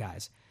grocery store,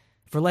 guys.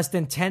 For less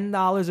than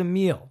 $10 a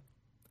meal,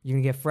 you're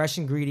going to get fresh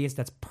ingredients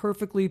that's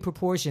perfectly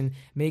proportioned,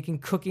 making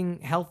cooking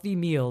healthy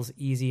meals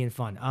easy and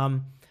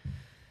fun.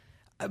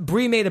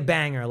 Bree made a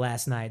banger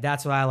last night.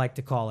 That's what I like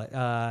to call it.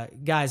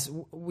 Guys,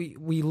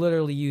 we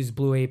literally use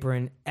Blue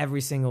Apron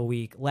every single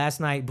week. Last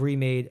night, Bree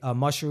made a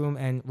mushroom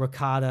and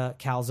ricotta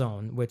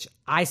calzone, which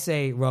I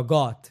say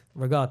ricotta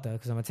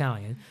because I'm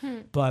Italian.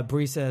 But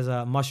Bree says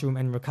mushroom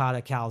and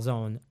ricotta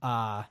calzone.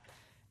 And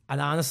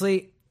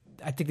honestly,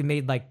 I think they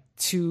made like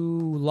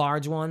 2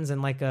 large ones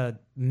and like a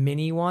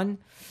mini one.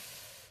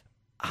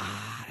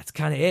 That's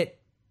kind of it.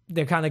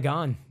 They're kind of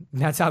gone.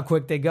 That's how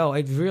quick they go.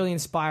 It really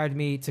inspired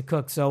me to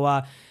cook.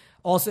 So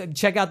also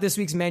check out this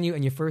week's menu,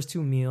 and your first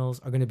 2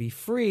 meals are going to be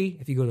free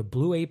if you go to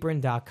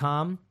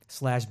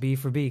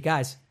blueapron.com/B4B.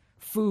 Guys,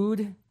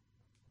 food,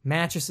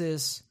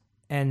 mattresses,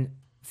 and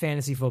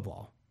fantasy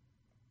football.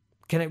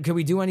 Can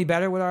we do any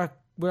better with our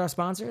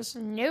sponsors?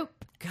 Nope.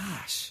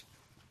 Gosh,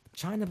 I'm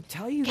trying to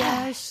tell you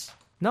guys.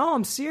 No,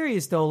 I'm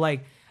serious though.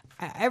 Like,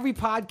 every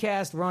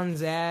podcast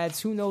runs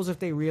ads. Who knows if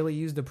they really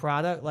use the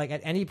product? Like,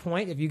 at any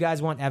point, if you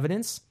guys want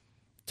evidence,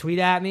 tweet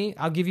at me.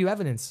 I'll give you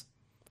evidence.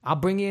 I'll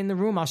bring you in the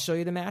room. I'll show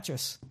you the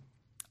mattress.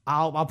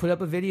 I'll put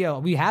up a video.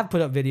 We have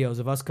put up videos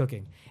of us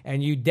cooking,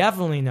 and you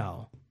definitely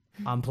know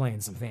I'm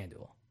playing some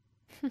FanDuel.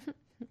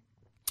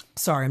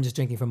 Sorry, I'm just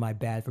drinking from my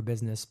Bad for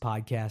Business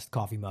podcast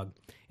coffee mug.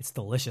 It's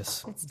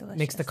delicious. It's delicious.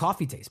 Makes the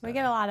coffee taste better. We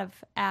get a lot of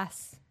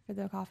ass for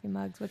the coffee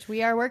mugs, which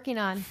we are working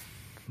on.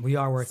 We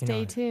are working on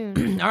it. Stay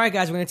tuned. All right,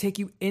 guys, we're going to take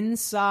you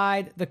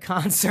inside the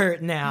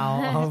concert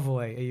now. Oh,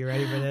 boy. Are you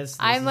ready for this?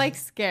 I'm like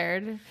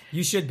scared.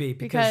 You should be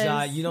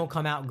because you don't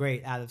come out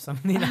great out of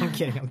something. No, I'm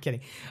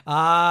kidding.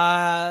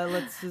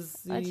 Let's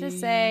just see. Let's just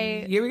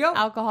say here we go.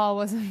 Alcohol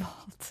was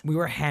involved. We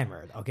were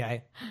hammered,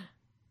 okay?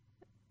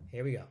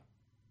 Here we go.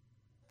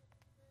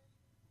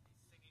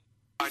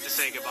 Hard to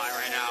say goodbye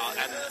right now,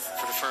 and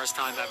for the first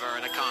time ever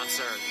in a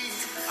concert,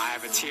 I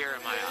have a tear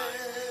in my eye.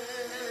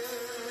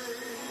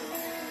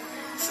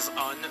 This is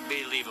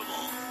unbelievable.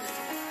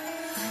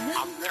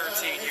 I'm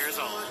 13 years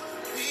old.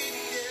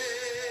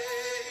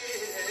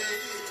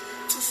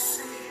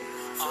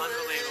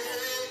 Unbelievable.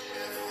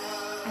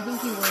 I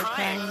think you were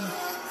crying.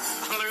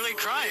 I'm literally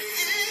crying.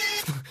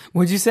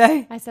 What'd you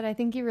say? I said, I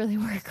think you really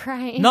were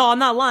crying. No, I'm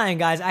not lying,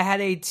 guys. I had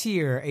a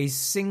tear, a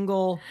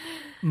single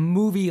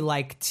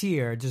movie-like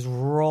tear just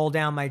roll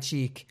down my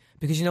cheek.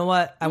 Because you know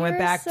what? I went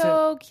back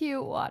so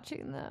cute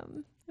watching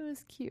them. It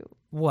was cute.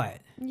 What?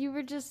 You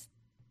were just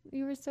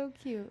You were so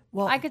cute.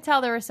 Well- I could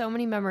tell there were so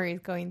many memories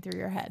going through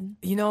your head.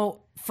 You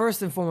know,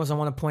 first and foremost, I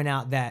want to point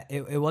out that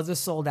it was a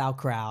sold-out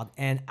crowd,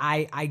 and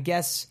I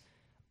guess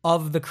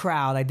of the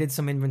crowd, I did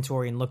some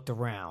inventory and looked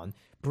around.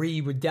 Bree,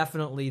 you were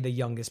definitely the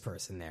youngest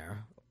person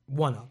there.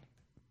 One of.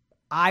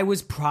 I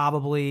was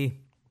probably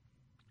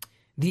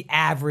the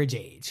average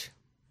age.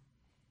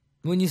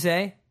 Wouldn't you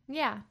say?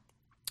 Yeah.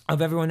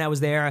 Of everyone that was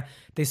there,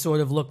 they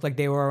sort of looked like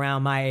they were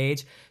around my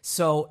age.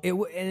 So it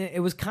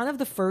was kind of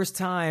the first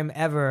time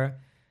ever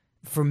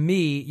for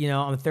me, you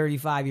know, I'm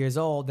 35 years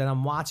old, that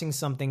I'm watching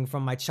something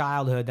from my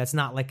childhood that's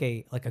not like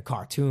a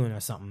cartoon or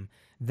something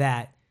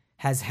that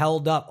has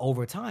held up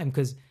over time,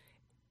 because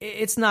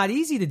it's not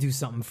easy to do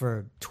something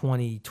for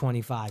 20,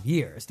 25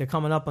 years. They're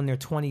coming up on their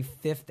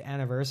 25th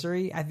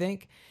anniversary, I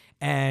think.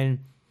 And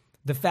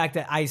the fact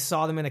that I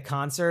saw them in a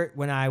concert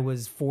when I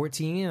was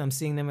 14, and I'm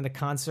seeing them in a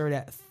concert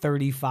at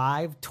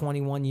 35,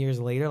 21 years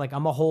later, like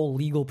I'm a whole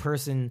legal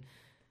person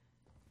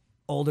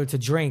older to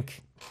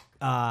drink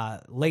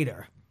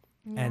later.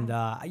 Yeah. And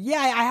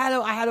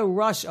I had a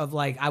rush of,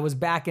 like, I was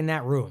back in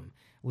that room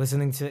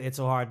listening to It's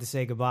So Hard to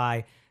Say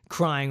Goodbye,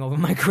 crying over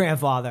my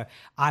grandfather.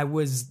 I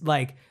was,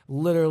 like,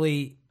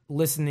 literally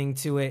listening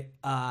to it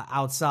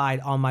outside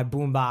on my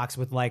boombox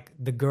with, like,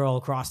 the girl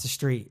across the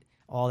street.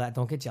 All that.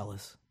 Don't get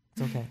jealous.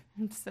 It's okay.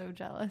 I'm so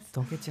jealous.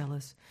 Don't get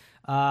jealous.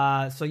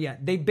 So yeah,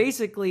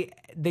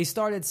 they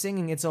started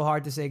singing It's So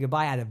Hard to Say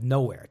Goodbye out of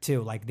nowhere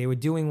too. Like, they were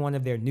doing one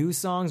of their new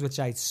songs, which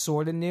I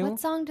sort of knew.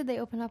 What song did they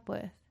open up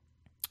with?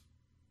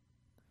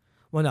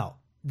 Well, no,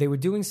 they were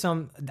doing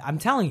I'm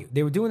telling you,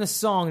 they were doing a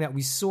song that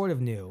we sort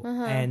of knew,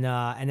 and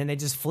then they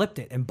just flipped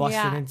it and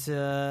busted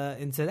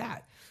into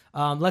that.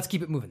 Let's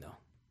keep it moving though.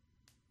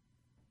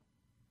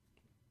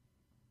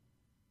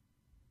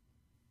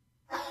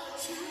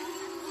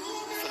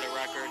 For the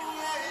record,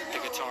 the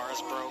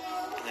guitarist broke,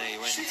 and then he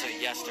went into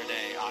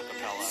Yesterday a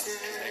cappella, because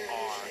they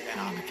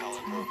are an a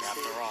cappella group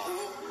after all.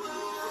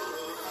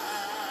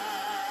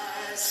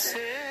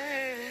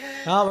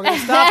 Oh, we're going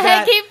to stop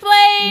that. Keep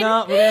playing.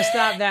 No, we're going to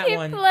stop that Keep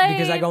one playing.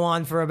 because I go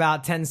on for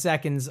about 10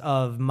 seconds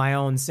of my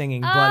own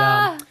singing.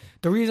 But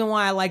the reason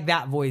why I like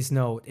that voice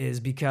note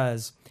is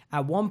because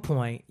at one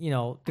point, you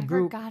know, the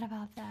group... I forgot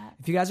about that.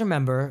 If you guys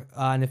remember,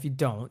 and if you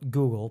don't,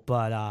 Google,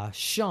 but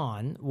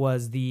Sean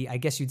was I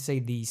guess you'd say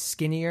the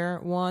skinnier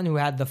one who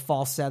had the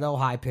falsetto,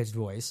 high-pitched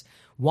voice.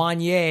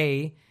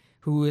 Wanye,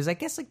 who is, I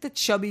guess, like the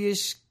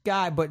chubby-ish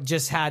guy, but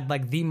just had,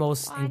 like, the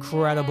most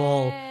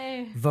incredible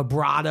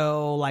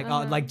vibrato,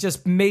 like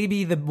just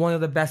maybe one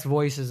of the best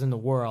voices in the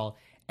world.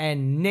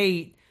 And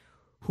Nate,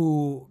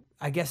 who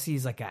I guess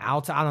he's like an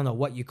alto, I don't know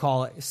what you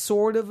call it,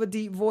 sort of a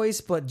deep voice,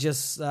 but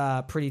just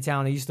pretty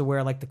talented. He used to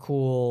wear like the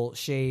cool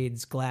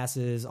shades,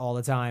 glasses all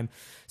the time.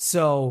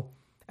 So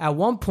at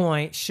one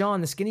point,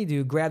 Sean, the skinny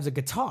dude, grabs a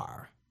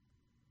guitar.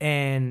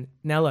 And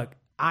now look,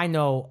 I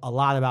know a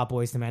lot about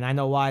Boyz II Men. I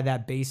know why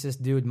that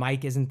bassist dude,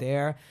 Mike, isn't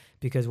there.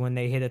 Because when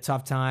they hit a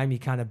tough time, he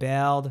kind of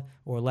bailed,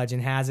 or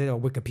legend has it, or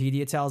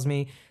Wikipedia tells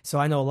me. So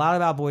I know a lot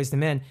about Boyz II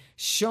Men.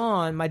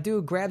 Sean, my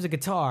dude, grabs a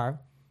guitar,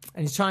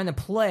 and he's trying to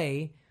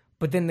play,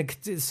 but then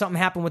something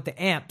happened with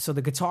the amp, so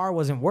the guitar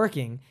wasn't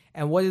working.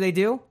 And what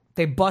do?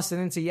 They busted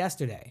into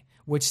Yesterday,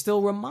 which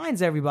still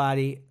reminds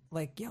everybody,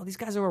 like, yo, these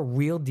guys are a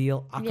real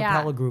deal a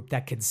cappella group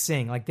that could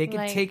sing. Like, they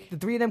could the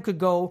three of them could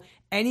go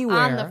anywhere.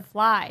 On the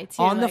fly,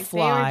 too. On the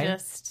fly. They were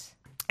just...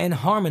 And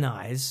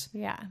harmonize.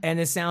 Yeah. And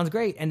it sounds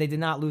great. And they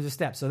did not lose a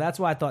step. So that's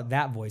why I thought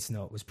that voice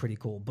note was pretty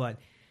cool. But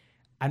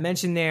I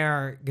mentioned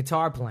their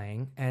guitar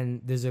playing,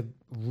 and there's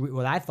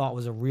what I thought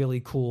was a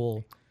really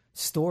cool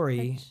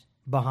story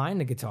behind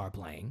the guitar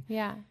playing.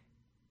 Yeah.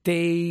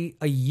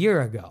 A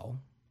year ago,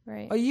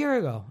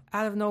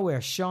 out of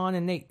nowhere, Sean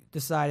and Nate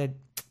decided,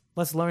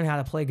 let's learn how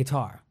to play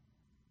guitar.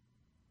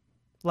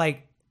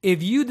 Like,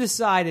 if you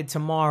decided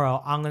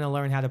tomorrow, I'm going to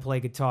learn how to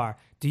play guitar,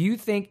 do you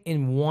think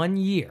in 1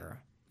 year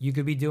you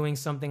could be doing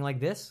something like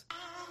this?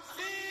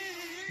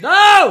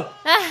 No!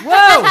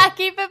 Whoa!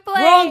 Keep it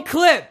playing. Wrong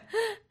clip.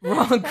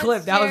 Wrong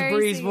clip. That was Jerry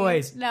Bree's singing.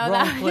 voice. No, Wrong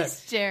that clip.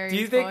 was Jerry's Do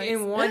you think voice.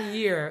 in 1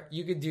 year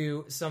you could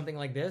do something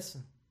like this?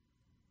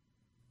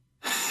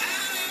 They're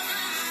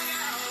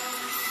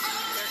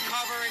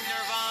covering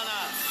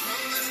Nirvana.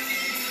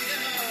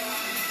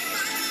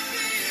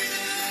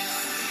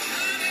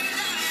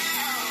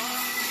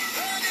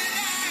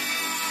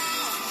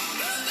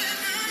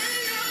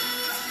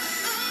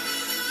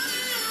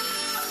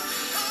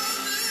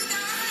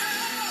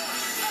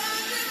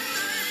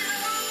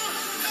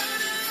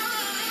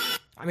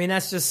 I mean,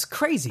 that's just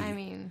crazy. I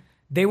mean,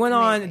 they went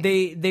on.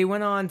 amazing. They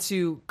went on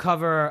to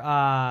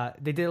cover.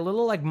 They did a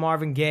little like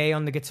Marvin Gaye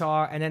on the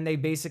guitar, and then they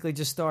basically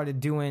just started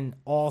doing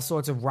all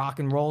sorts of rock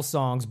and roll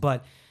songs.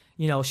 But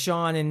you know,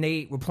 Sean and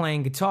Nate were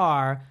playing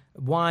guitar.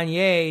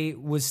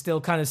 Wanye was still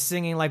kind of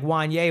singing like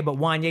Wanye, but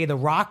Wanye the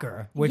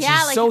rocker, which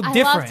is so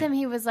different. I loved him.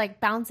 He was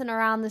like bouncing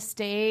around the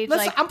stage.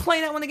 Listen, I'm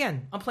playing that one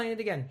again. I'm playing it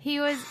again. He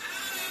was.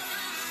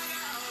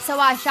 So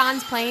while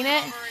Sean's playing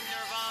it,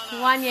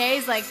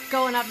 Wanye's like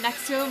going up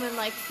next to him and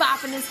like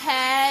bopping his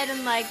head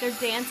and like they're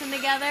dancing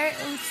together.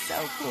 It was so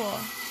cool.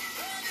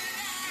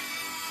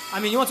 I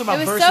mean, you want to talk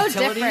It about was so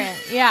versatility?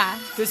 different. Yeah.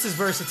 This is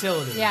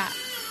versatility. Yeah.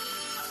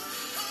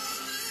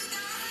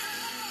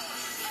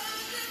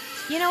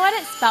 You know what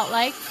it felt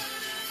like?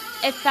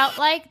 It felt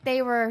like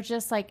they were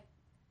just like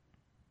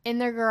in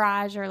their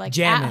garage or like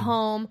Jamming, at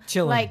home,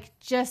 chilling. like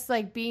just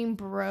like being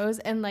bros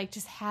and like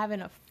just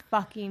having a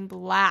fucking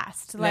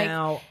blast. Like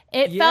Now,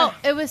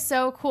 it was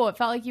so cool. It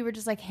felt like you were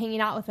just like hanging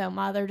out with them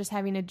while they're just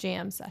having a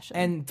jam session.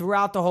 And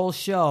throughout the whole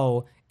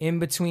show, in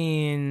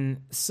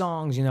between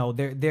songs, you know,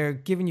 they're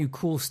giving you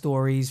cool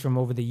stories from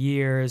over the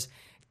years.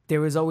 There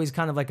was always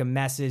kind of like a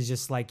message,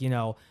 just like, you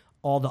know,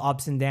 all the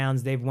ups and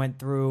downs they've went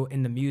through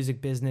in the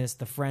music business,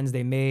 the friends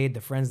they made,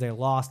 the friends they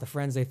lost, the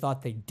friends they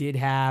thought they did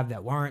have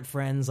that weren't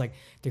friends. Like,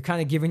 they're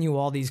kind of giving you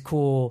all these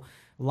cool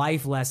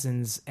life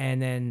lessons.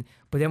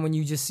 But then when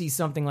you just see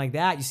something like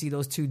that, you see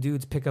those two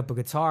dudes pick up a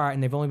guitar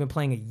and they've only been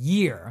playing a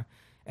year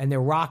and they're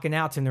rocking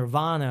out to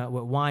Nirvana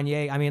with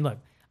Wanye. I mean, look,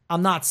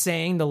 I'm not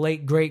saying the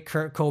late, great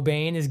Kurt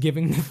Cobain is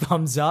giving the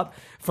thumbs up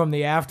from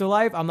the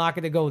afterlife. I'm not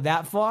going to go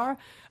that far.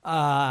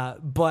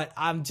 But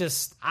I'm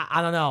just,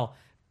 I don't know.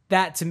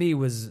 That to me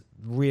was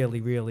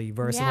really, really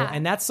versatile. Yeah.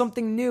 And that's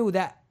something new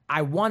that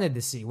I wanted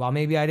to see. While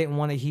maybe I didn't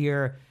want to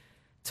hear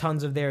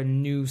tons of their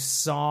new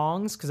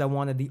songs because I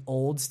wanted the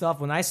old stuff.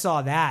 When I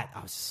saw that,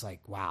 I was just like,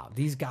 wow,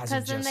 these guys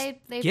are just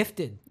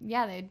gifted.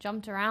 Yeah, they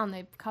jumped around.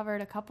 They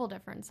covered a couple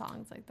different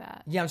songs like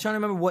that. Yeah, I'm trying to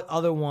remember what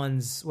other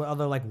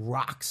like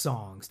rock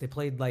songs. They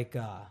played like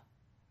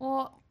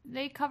Well,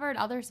 they covered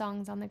other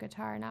songs on the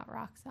guitar, not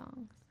rock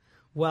songs.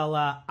 well,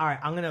 all right,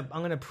 I'm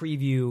gonna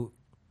preview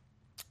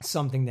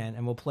something then,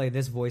 and we'll play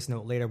this voice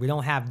note later. We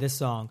don't have this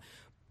song,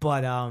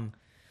 but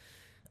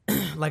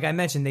like I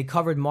mentioned, they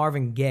covered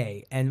Marvin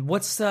Gaye, and it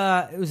was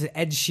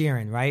Ed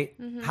Sheeran, right?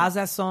 Mm-hmm. How's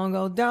that song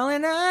go,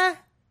 darling?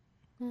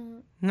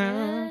 For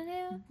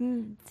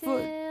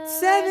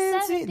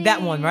 17.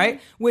 That one,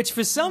 right? Which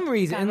for some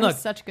reason, God, and look,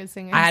 such good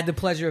singers. I had the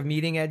pleasure of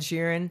meeting Ed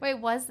Sheeran. Wait,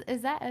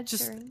 is that Ed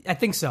Sheeran? I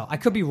think so. I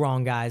could be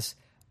wrong, guys.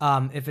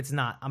 If it's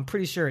not, I'm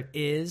pretty sure it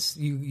is.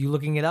 You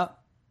looking it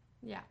up?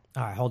 Yeah.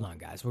 All right, hold on,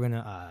 guys. We're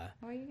gonna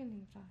What are you gonna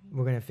be talking?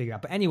 we're gonna figure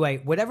out. But anyway,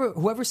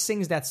 whoever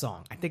sings that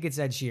song, I think it's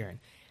Ed Sheeran.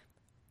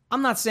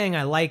 I'm not saying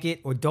I like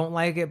it or don't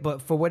like it,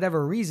 but for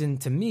whatever reason,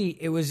 to me,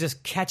 it was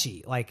just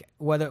catchy. Like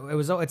whether it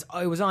was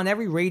on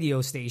every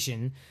radio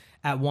station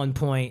at one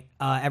point.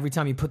 Every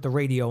time you put the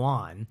radio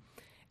on,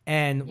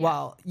 and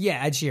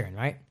Ed Sheeran,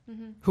 right?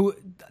 Mm-hmm. Who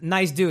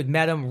nice dude,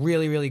 met him,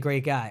 really really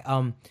great guy.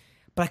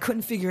 But I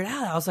couldn't figure it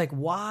out. I was like,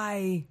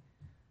 why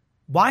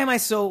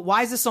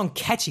is this song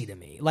catchy to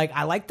me? Like,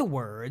 I like the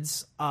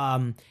words.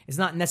 It's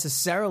not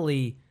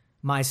necessarily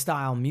my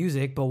style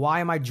music, but why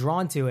am I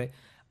drawn to it?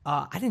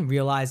 I didn't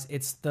realize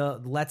it's the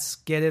Let's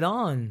Get It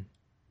On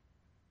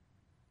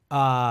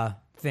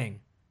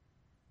thing.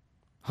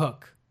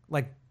 Hook.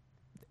 Like,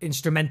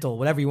 instrumental,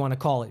 whatever you want to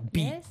call it.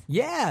 Beat. Yes?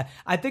 Yeah.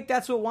 I think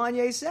that's what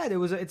Wanye said. It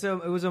was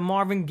a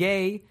Marvin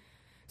Gaye.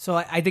 So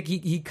I think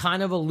he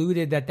kind of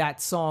alluded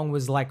that song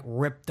was like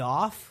ripped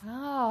off.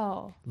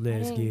 Oh.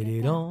 Let's get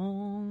it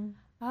on.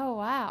 Oh,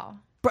 wow.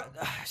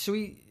 Should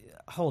we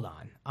hold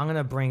on? I'm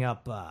gonna bring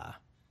up.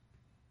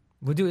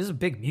 This is a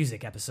big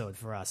music episode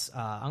for us.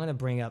 I'm gonna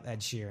bring up Ed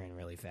Sheeran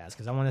really fast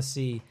because I want to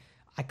see.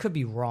 I could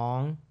be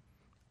wrong.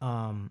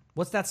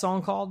 What's that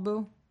song called,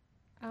 Boo?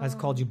 I just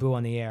called you Boo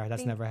on the air.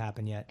 That's never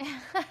happened yet.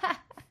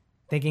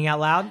 Thinking out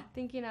loud.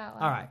 Thinking out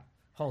loud. All right,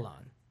 hold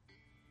on.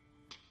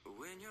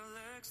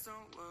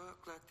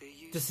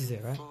 This is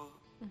it, right?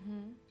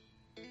 Mm-hmm.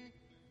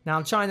 Now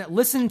I'm trying to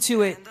listen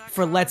to it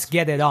for Let's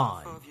Get It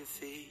On.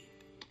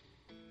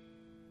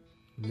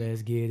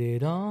 Let's get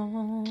it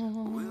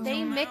on.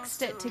 They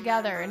mixed it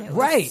together, and it was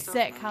right.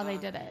 Sick how they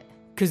did it.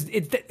 Because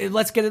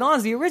Let's Get It On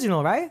is the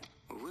original, right?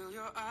 Will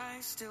your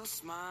eyes still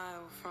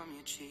smile from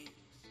your cheeks?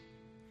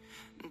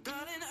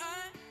 Darling,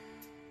 I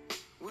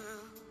will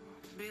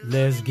be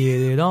Let's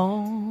get it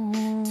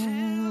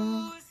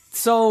on.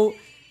 So,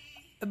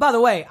 by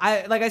the way,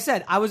 like I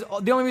said,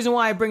 the only reason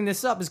why I bring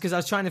this up is because I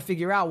was trying to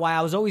figure out why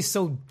I was always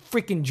so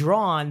freaking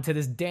drawn to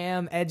this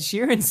damn Ed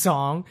Sheeran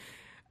song.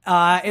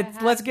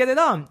 Let's Get It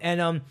On.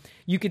 And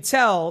you could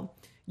tell,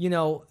 you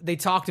know, they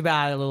talked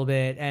about it a little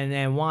bit, and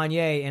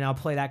Wanye, and I'll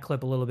play that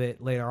clip a little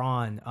bit later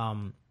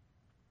on.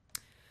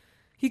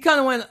 He kind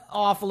of went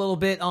off a little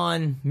bit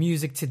on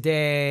music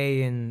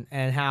today and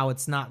how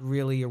it's not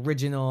really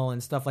original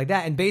and stuff like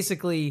that. And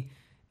basically,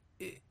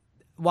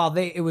 while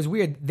it was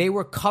weird, they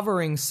were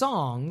covering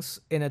songs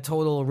in a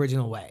total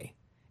original way.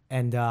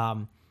 And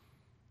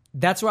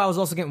that's where I was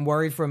also getting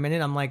worried for a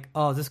minute. I'm like,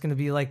 oh, is this going to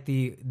be like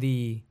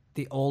the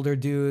older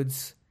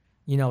dudes,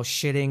 you know,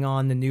 shitting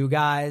on the new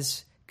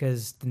guys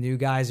because the new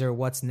guys are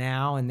what's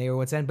now and they were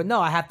what's then? But no,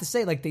 I have to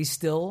say, like,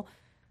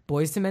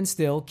 Boyz II Men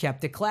still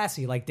kept it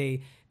classy. Like,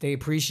 they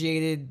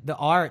appreciated the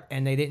art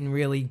and they didn't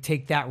really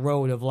take that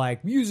road of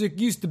like, music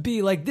used to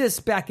be like this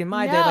back in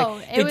my day.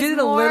 Like, they did it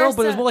a little,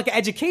 but it was more like an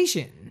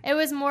education. It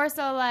was more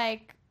so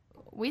like,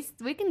 we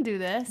can do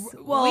this.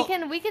 Well-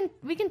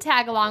 we can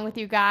tag along with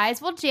you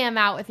guys. We'll jam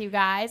out with you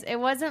guys. It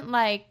wasn't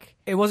like,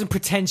 It wasn't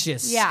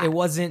pretentious. Yeah. It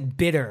wasn't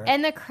bitter.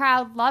 and the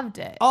crowd loved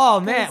it. Oh,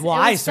 man. 'Cause Well, it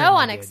I was so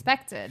certainly did.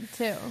 unexpected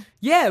too.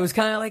 Yeah, it was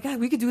kind of like, God,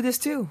 we could do this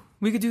too.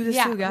 We could do this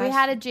Yeah, too, guys. we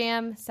had a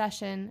jam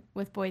session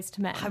with Boyz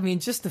II Men I mean,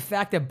 just the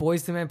fact that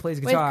Boyz II Men plays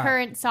with guitar.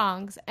 current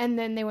songs, and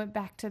then they went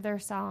back to their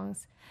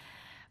songs.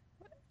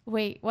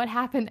 Wait, what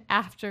happened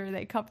after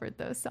they covered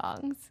those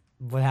songs?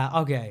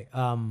 Okay.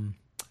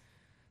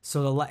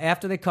 So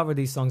after they covered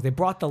these songs, they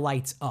brought the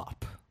lights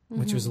up,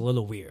 which was a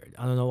little weird.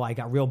 I don't know why. It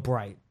got real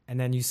bright. And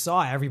then you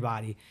saw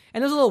everybody.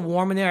 And it was a little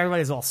warm in there.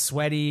 Everybody's all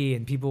sweaty.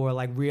 And people were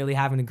like really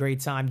having a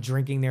great time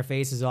drinking their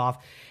faces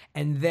off.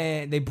 And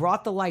then they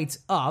brought the lights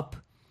up.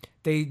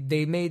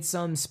 They made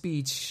some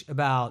speech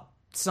about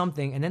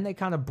something. And then they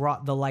kind of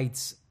brought the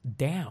lights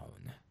down.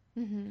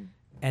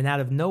 And out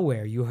of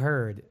nowhere, you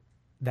heard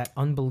that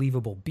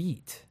unbelievable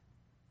beat.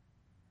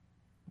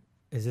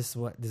 Does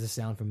this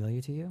sound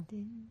familiar to you?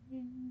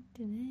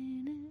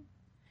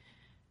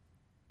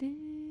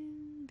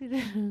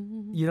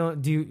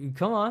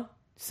 Come on.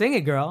 Sing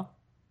it, girl.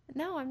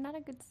 No, I'm not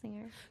a good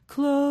singer.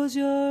 Close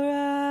your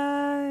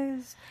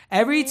eyes.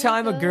 Every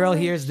time a girl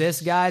hears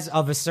this, guys,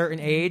 of a certain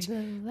age,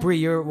 Bree,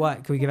 you're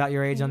what? Can we give out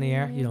your age on the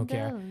air? You don't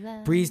care.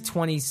 Bree's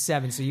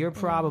 27, so you're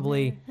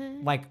probably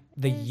like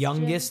the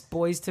youngest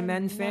Boyz II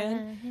Men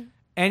fan.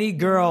 Any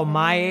girl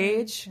my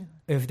age,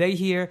 if they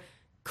hear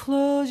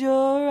 "Close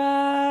your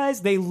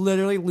eyes," they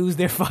literally lose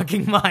their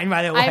fucking mind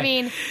right away. I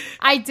mean,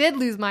 I did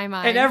lose my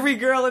mind. And every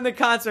girl in the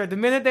concert, the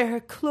minute they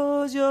heard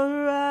 "Close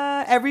your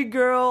eyes," every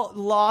girl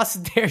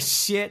lost their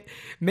shit.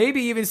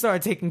 Maybe even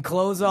started taking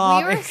clothes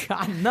off. It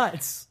got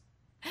nuts.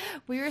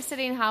 We were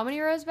sitting how many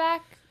rows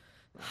back?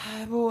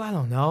 Well, I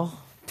don't know.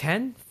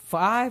 10,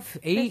 5,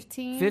 8,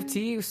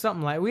 15,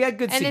 something like that. We had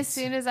good And seats. as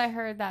soon as I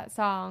heard that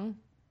song,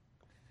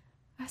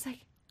 I was like,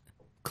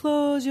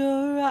 Close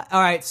your eyes. All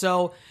right,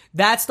 so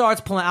that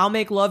starts playing. "I'll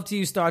Make Love to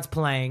You" starts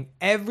playing.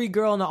 Every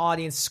girl in the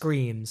audience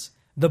screams.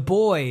 The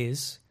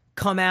boys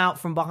come out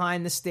from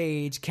behind the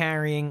stage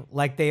carrying,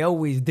 like they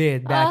always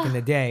did back in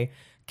the day,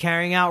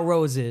 carrying out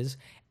roses.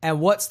 And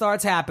what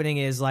starts happening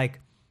is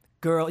like,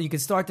 you can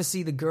start to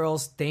see the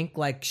girls think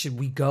like, should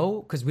we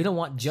go? Because we don't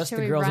want just Should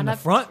the we girls in run the up?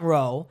 front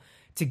row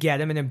to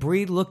get him. And then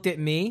Bree looked at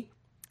me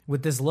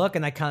with this look,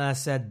 and I kind of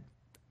said,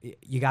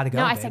 "You got to go."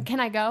 no, I babe." said, can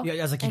I go? Yeah,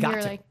 I was like, "You and got you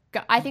were to." like, go.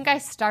 I think I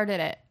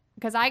started it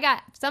because I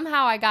got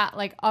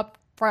like up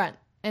front.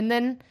 And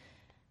then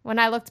when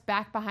I looked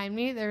back behind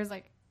me, there was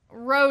like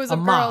rows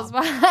of girls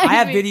behind me. I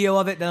have video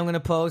of it that I'm going to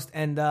post,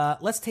 and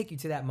let's take you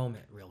to that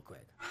moment real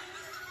quick. Oh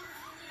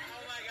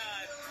my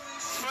God.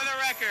 For the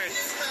record,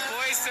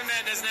 Boyz II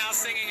Men is now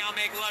singing "I'll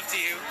Make Love to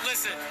You."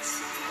 Listen.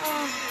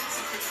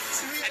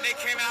 And they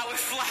came out with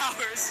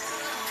flowers.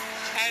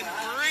 And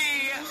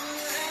Bree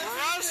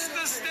rushed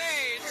the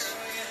stage.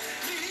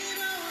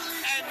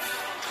 And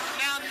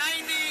now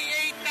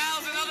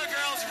 98,000 other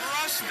girls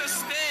rush the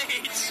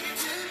stage.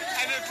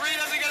 And if Bree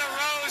doesn't get a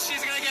rose,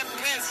 she's going to get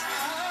pissed.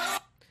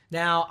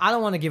 Now, I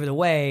don't want to give it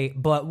away,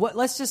 but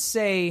let's just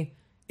say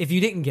if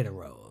you didn't get a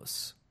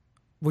rose,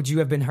 would you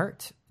have been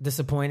hurt,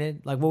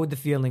 disappointed? Like, what would the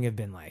feeling have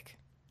been like?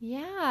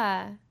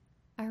 Yeah.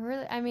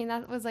 I mean,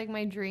 that was like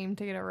my dream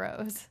to get a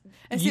rose.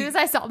 As soon as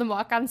I saw them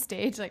walk on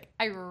stage, like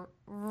I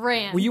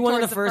ran. Were you one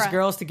of the towards first front.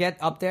 girls to get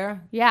up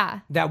there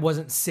Yeah. that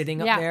wasn't sitting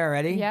up Yeah. there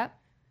already? Yep.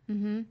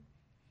 Mm-hmm.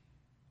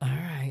 All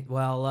right.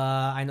 Well,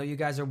 I know you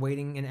guys are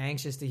waiting and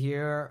anxious to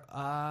hear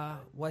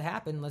what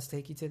happened. Let's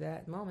take you to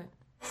that moment.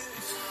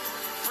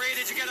 Bree,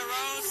 did you get a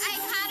rose?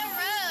 I caught a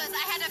rose.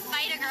 I had to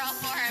fight a girl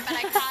for her, but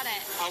I caught it.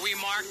 Are we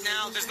marked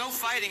now? There's no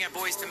fighting at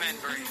Boyz II Men,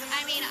 Bree.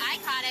 I mean, I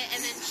caught it,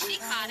 and then she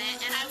caught it,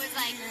 and I was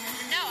like,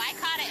 no, I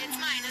caught it. It's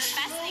mine. And the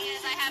best thing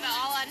is I have it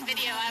all on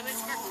video. I was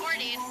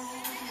recording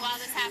while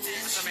this happened.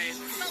 That's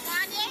amazing. But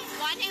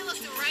Wanye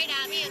looked right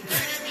at me and threw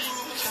it at me.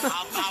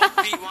 I'll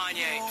beat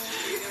Wanye.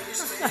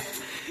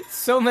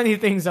 So many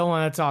things I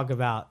want to talk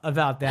about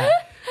that.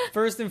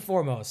 First and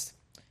foremost,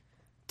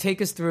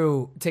 take us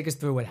through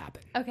what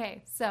happened.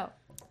 Okay, so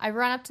I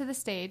run up to the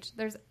stage.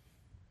 There's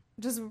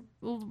just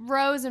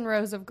rows and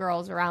rows of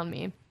girls around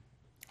me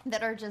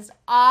that are just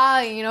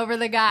eyeing over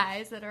the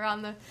guys that are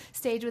on the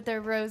stage with their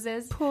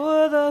roses.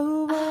 Pour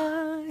the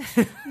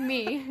wine.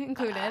 Me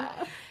included.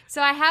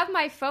 So I have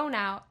my phone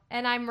out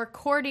and I'm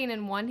recording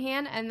in one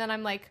hand and then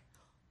I'm like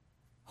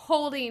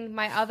holding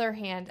my other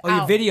hand out. Oh,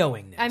 you're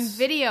videoing this. I'm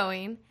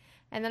videoing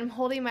and then I'm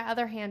holding my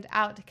other hand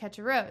out to catch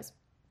a rose.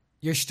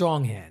 Your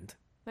strong hand.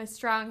 My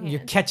strong hand.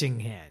 Your catching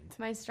hand.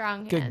 My strong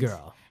hand. Good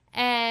girl.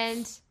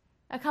 And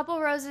a couple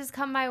roses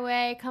come my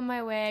way.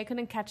 I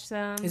couldn't catch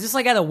them. Is this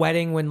like at a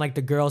wedding when like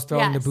the girls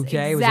throwing the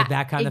bouquet? Was it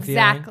that kind of feeling?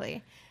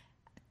 Exactly.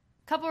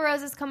 A couple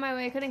roses come my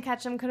way. Couldn't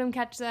catch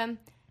them.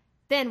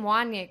 Then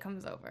Wanye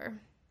comes over.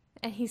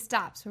 And he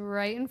stops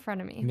right in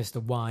front of me.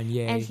 Mr.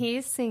 Wanye. And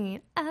he's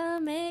singing, "I'll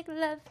make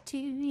love to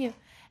you."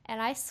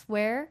 And I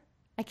swear,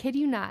 I kid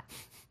you not,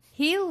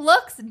 he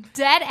looks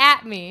dead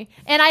at me.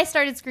 And I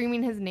started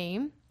screaming his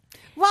name.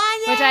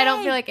 Wanye! Which I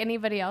don't feel like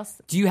anybody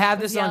else. Do you have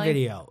was this on yelling.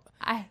 video?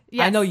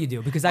 Yes. I know you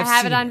do because I I've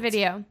have seen it on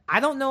video. I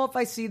don't know if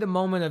I see the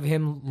moment of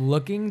him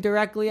looking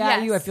directly at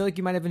Yes. you. I feel like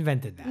you might have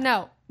invented that.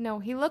 No,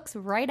 he looks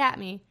right at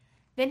me.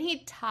 Then he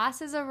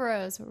tosses a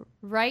rose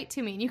right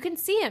to me. And you can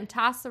see him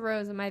toss the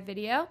rose in my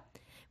video.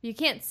 You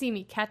can't see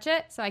me catch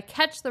it, so I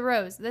catch the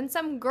rose. Then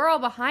some girl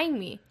behind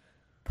me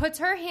puts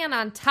her hand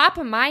on top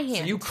of my hand.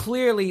 So you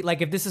clearly,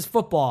 like if this is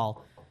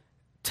football,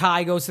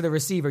 tie goes to the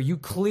receiver. You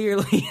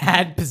clearly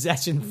had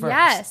possession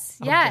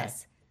first.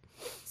 Yes.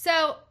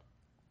 So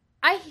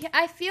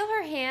I feel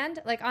her hand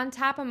like on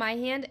top of my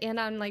hand and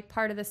on like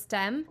part of the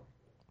stem.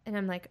 And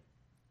I'm like,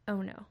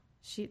 oh no,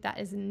 that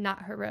is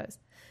not her rose.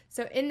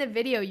 So in the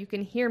video, you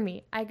can hear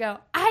me. I go,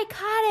 I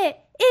caught it.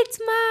 It's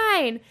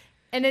mine.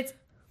 And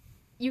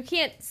you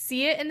can't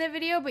see it in the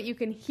video, but you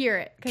can hear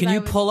it. Can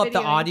you pull up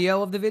the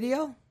audio of the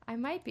video? I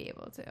might be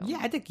able to. Yeah,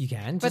 I think you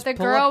can. But Just the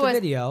pull girl up the was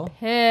video.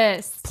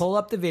 pissed. Pull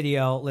up the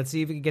video. Let's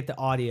see if we can get the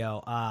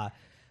audio.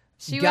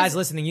 She you guys was-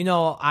 listening, you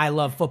know I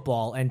love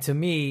football, and to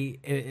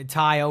me,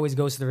 Ty always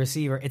goes to the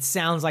receiver. It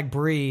sounds like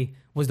Bree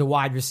was the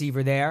wide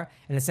receiver there,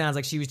 and it sounds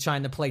like she was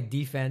trying to play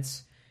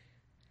defense.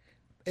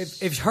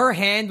 If her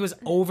hand was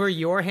over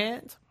your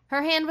hand,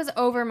 Her hand was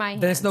over my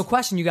hand. then it's no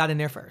question you got in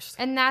there first.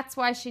 And that's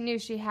why she knew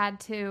she had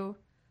to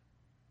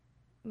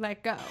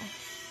let go.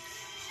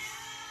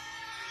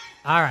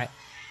 All right.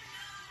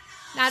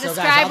 Now So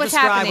describe guys, I'll what's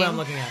describe happening. what I'm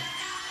looking at.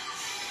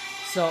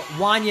 So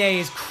Wanye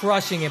is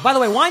crushing it. By the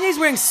way, Wanye's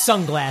wearing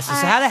sunglasses.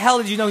 So how the hell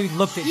did you know he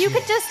looked at you? You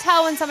could just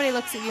tell when somebody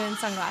looks at you in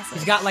sunglasses.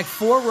 He's got like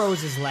 4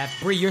 roses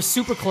left. Bree, you're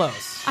super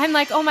close. I'm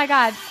like, oh my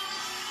God.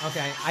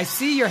 Okay, I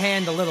see your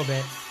hand a little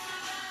bit.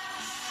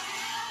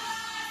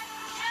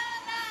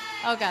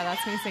 Oh God,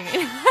 that's me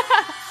singing.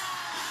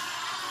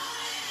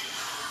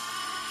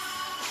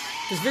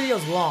 This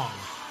video's long.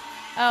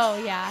 Oh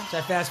yeah. Should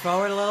I fast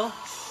forward a little?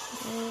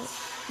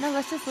 No,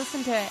 let's just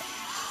listen to it.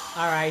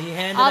 All right, he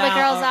handed All the out,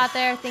 girls out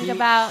there think he-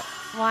 about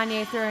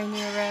Wanye throwing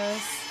you a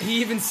rose.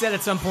 He even said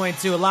at some point,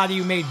 too, a lot of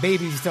you made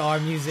babies to our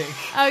music.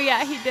 Oh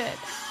yeah, he did.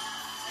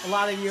 A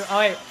lot of you... Oh,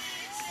 wait.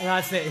 No,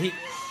 that's it.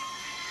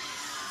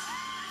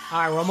 All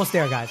right, we're almost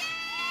there, guys.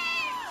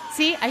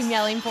 See, I'm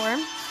yelling for him.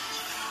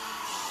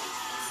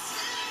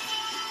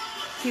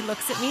 He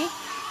looks at me.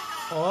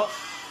 Oh,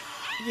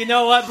 you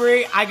know what,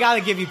 Bree? I got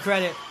to give you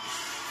credit.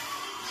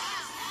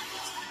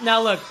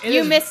 Now, look.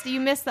 You missed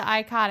the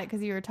I caught it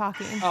because you were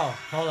talking. Oh,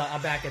 hold on.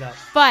 I'll back it up.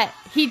 But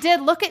he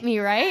did look at me,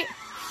 right?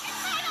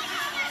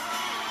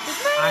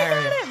 I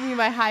heard it. At me,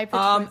 my high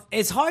pitched voice.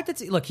 It's hard to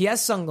see. Look, he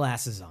has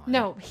sunglasses on.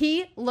 No,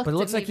 he looked at me. But it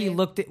looks like he babe.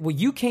 looked at... Well,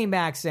 you came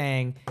back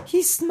saying,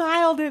 he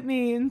smiled at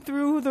me and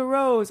threw the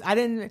rose. I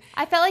didn't...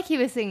 I felt like he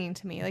was singing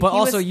to me. Like, But he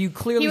also, was, you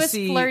clearly he was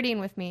see... flirting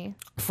with me.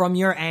 From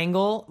your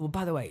angle... Well,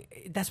 by the way,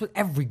 that's what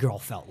every girl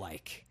felt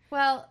like.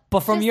 Well,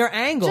 But from just- your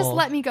angle... just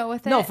let me go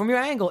with it. No, from your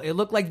angle, it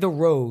looked like the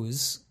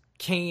rose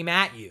came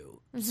at you.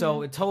 Mm-hmm.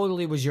 So it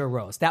totally was your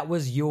rose. That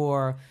was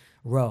your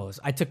rose.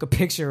 I took a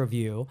picture of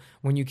you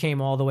when you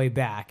came all the way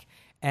back.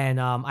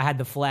 And I had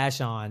the flash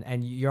on,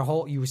 and you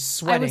were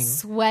sweating. I was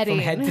sweating.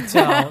 From head to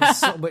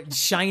toe, but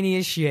shiny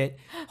as shit,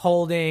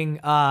 holding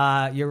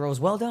your rose.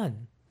 Well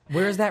done.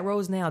 Where is that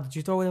rose now? Did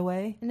you throw it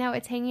away? Now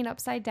it's hanging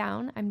upside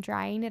down. I'm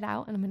drying it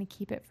out, and I'm going to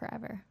keep it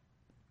forever.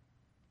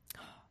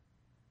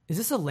 Is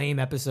this a lame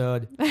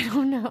episode? I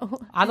don't know.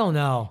 I don't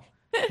know.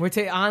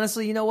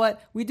 Honestly, you know what?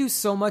 We do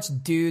so much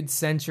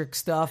dude-centric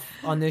stuff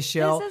on this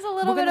show. This is a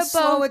little We're bit gonna of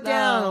slow both, it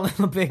down though. a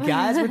little bit,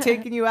 guys. We're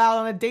taking you out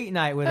on a date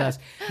night with us.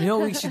 You know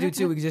what we should do,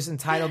 too? We could just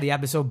entitle the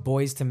episode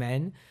Boyz II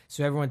Men,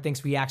 so everyone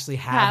thinks we actually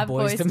have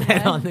Boyz II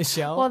Men on the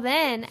show. Well,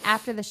 then,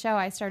 after the show,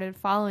 I started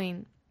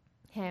following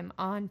him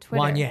on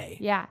Twitter. Wanye.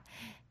 Yeah.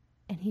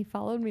 And he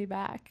followed me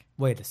back.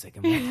 Wait a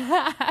second.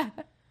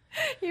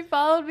 He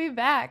followed me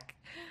back.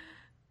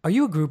 Are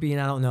you a groupie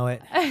and I don't know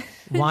it?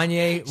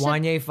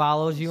 Wanye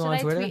follows you on Should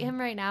I Twitter? tweet him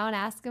right now and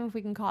ask him if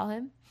we can call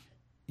him?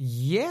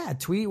 Yeah,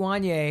 tweet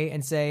Wanye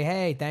and say,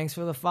 hey, thanks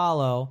for the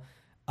follow.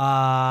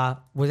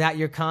 Was at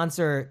your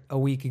concert a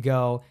week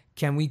ago.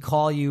 Can we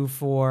call you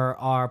for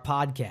our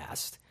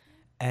podcast?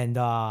 And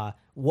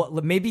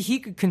maybe he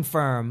could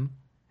confirm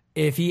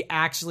if he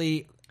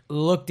actually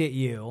looked at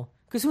you.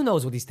 Because who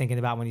knows what he's thinking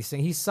about when he's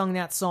singing. He's sung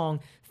that song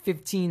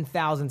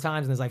 15,000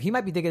 times in his life. He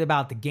might be thinking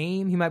about the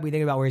game. He might be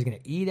thinking about where he's going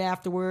to eat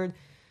afterward.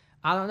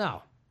 I don't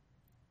know.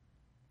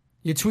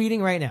 You're tweeting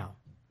right now.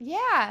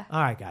 Yeah.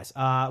 All right, guys.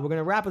 We're going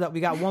to wrap it up.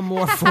 We got one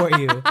more for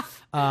you.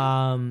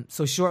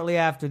 So shortly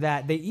after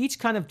that, they each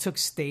kind of took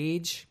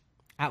stage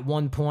at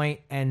one point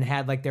and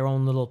had like their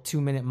own little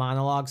 2-minute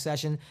monologue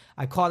session.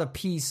 I caught a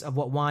piece of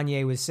what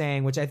Wanye was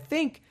saying, which I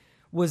think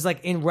was like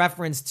in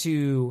reference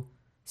to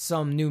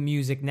some new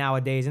music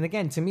nowadays. And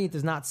again, to me, it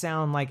does not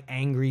sound like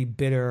angry,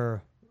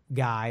 bitter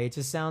guy. It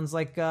just sounds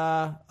like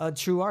a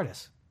true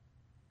artist.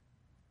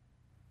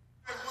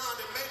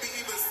 Maybe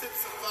even sip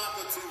some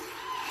vodka to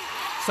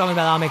it. Something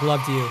about I'll Make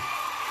Love to You. And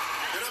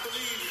I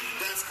believe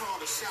that's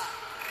called a shot.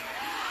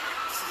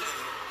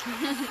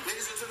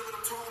 Ladies and gentlemen,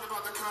 I'm talking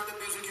about the kind of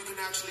music you can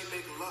actually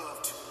make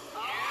love to.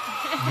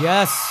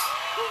 Yes.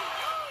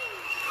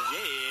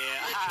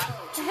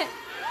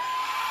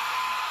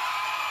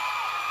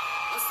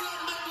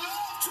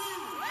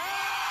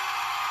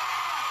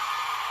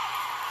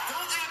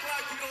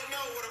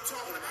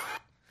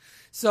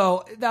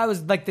 So that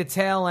was like the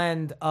tail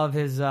end of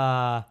his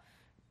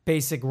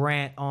basic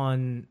rant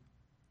on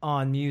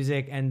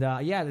music, and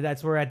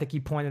that's where I think he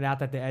pointed out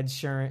that the Ed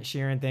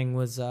Sheeran thing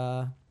was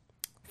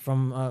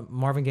from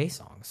Marvin Gaye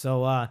song.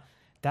 So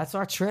that's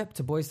our trip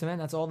to Boyz II Men.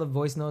 That's all the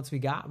voice notes we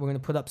got. We're going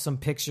to put up some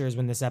pictures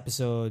when this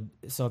episode.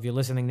 So if you're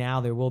listening now,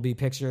 there will be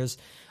pictures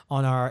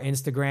on our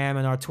Instagram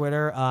and our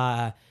Twitter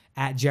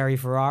at Jerry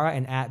Ferrara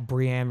and at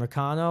Brianne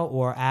Ricano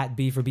or at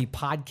B4B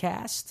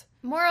Podcast.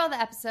 Moral of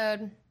the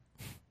episode: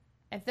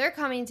 if they're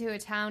coming to a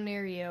town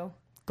near you,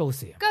 go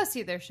see them. Go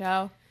see their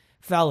show,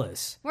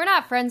 fellas. We're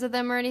not friends with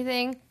them or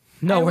anything.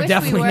 No, we're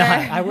definitely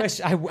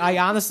not. I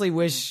honestly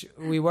wish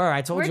we were.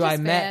 I told you I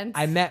met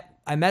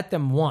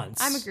them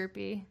once. I'm a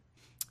groupie.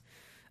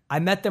 I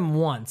met them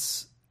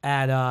once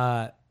at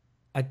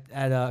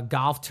a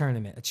golf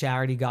tournament, a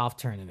charity golf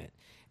tournament,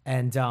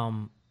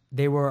 and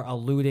they were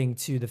alluding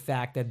to the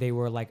fact that they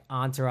were like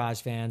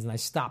Entourage fans, and I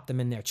stopped them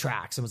in their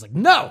tracks and was like,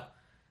 "No,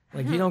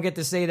 like you don't get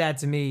to say that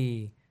to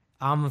me.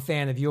 I'm a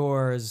fan of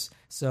yours,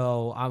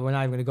 so we're not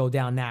even going to go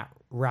down that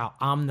route.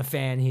 I'm the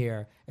fan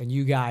here, and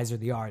you guys are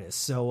the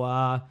artists."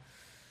 So,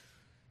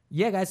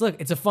 yeah, guys, look,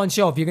 it's a fun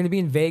show. If you're going to be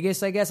in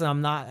Vegas, I guess, and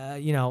I'm not,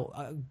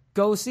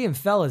 go see him,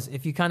 fellas.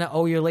 If you kind of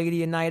owe your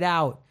lady a night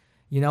out,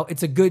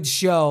 it's a good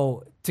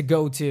show to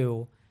go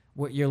to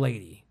with your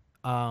lady.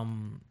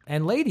 And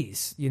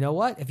ladies, you know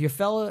what? If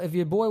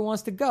your boy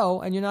wants to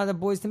go and you're not a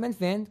Boyz II Men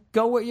fan,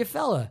 go with your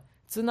fella.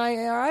 It's a night,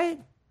 all right?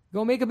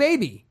 Go make a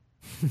baby.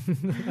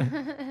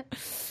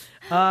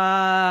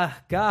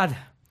 God,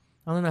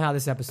 I don't know how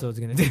this episode's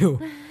gonna do.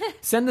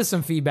 Send us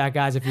some feedback,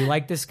 guys. If you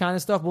like this kind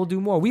of stuff, we'll do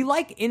more. We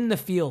like in the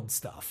field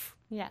stuff.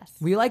 Yes.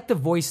 We like the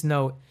voice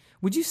note.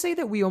 Would you say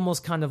that we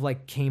almost kind of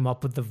like came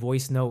up with the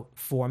voice note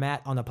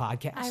format on a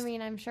podcast? I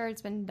mean, I'm sure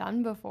it's been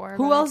done before.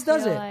 Who else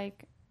does it?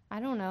 Like, I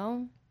don't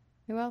know.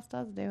 Who else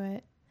does do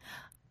it?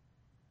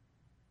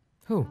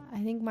 Who?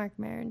 I think Mark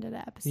Maron did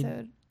an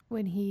episode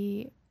when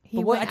he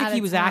I think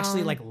he was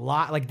actually like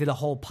did a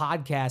whole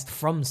podcast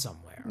from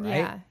somewhere,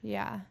 right?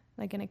 Yeah.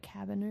 Like in a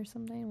cabin or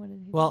something. What did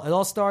he? Well, it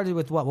all started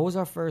with what? What was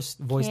our first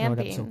voice note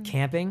episode?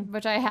 Camping,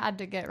 which I had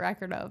to get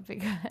record of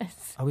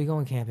because. Are we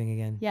going camping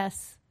again?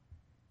 Yes.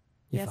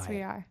 You're yes, fired.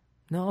 we are.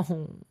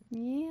 No.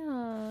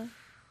 Yeah.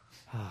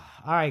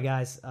 All right,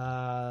 guys.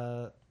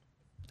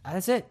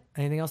 That's it.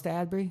 Anything else to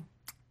add, Bree?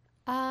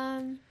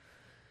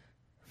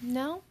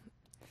 No.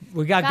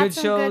 We got good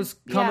shows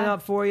coming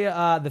up for you.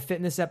 The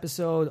fitness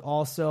episode.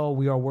 Also,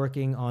 we are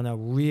working on a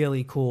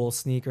really cool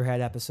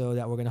sneakerhead episode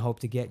that we're going to hope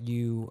to get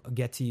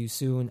to you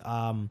soon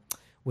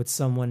with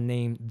someone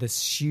named the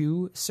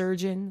Shoe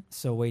Surgeon.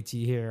 So wait till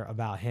you hear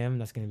about him.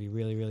 That's going to be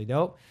really, really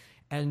dope.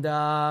 And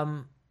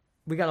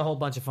we got a whole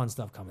bunch of fun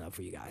stuff coming up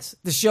for you guys.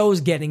 The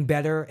show's getting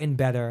better and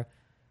better.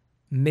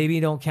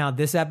 Maybe don't count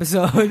this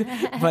episode,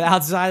 but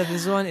outside of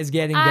this one, it's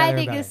getting better and better.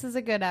 I think this is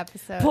a good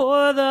episode.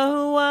 Pour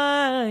the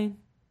wine.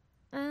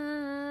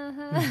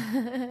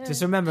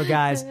 Just remember,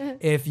 guys,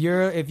 if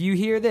you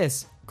hear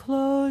this,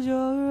 close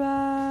your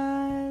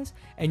eyes,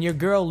 and your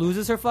girl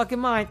loses her fucking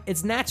mind,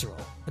 it's natural.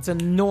 It's a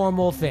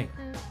normal thing.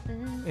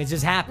 It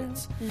just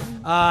happens.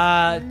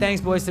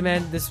 Thanks, Boyz II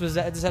Men. This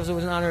episode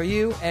was in honor of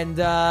you, and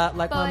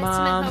like my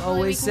mom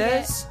always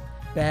says,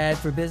 bad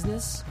for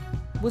business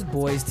was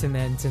Boyz II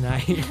Men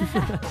tonight.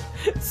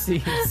 See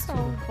you soon.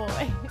 Oh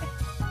boy.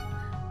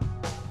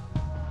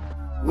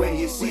 When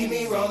you see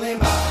me rolling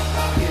by,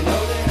 you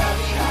know that I'll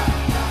be high.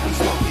 We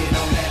smoking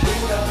on that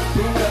Buddha,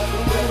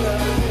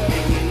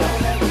 and you know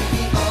that we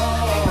be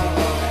on.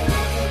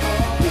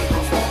 We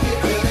gon' smoke it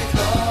till it's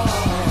gone.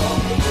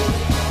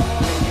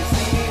 When you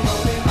see me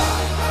rolling by,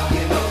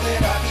 you know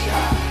that I'll be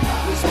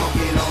high. We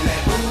smoking on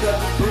that Buddha,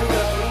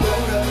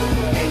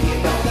 and you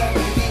know that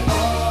we be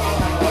on.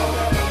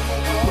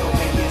 But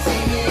when you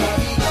see me, I'll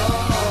be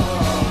gone.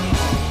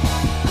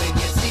 When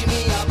you see me,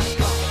 I'll be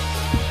gone.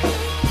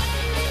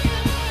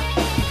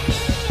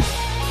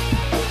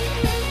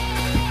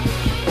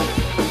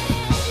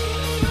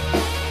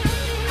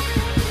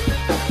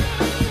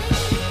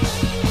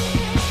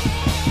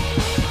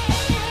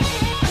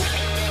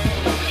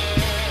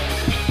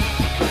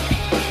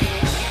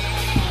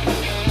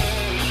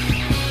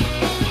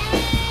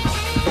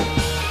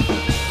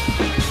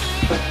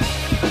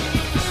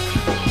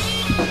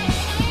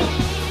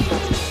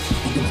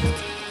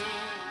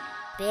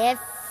 Bad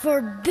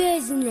for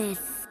business.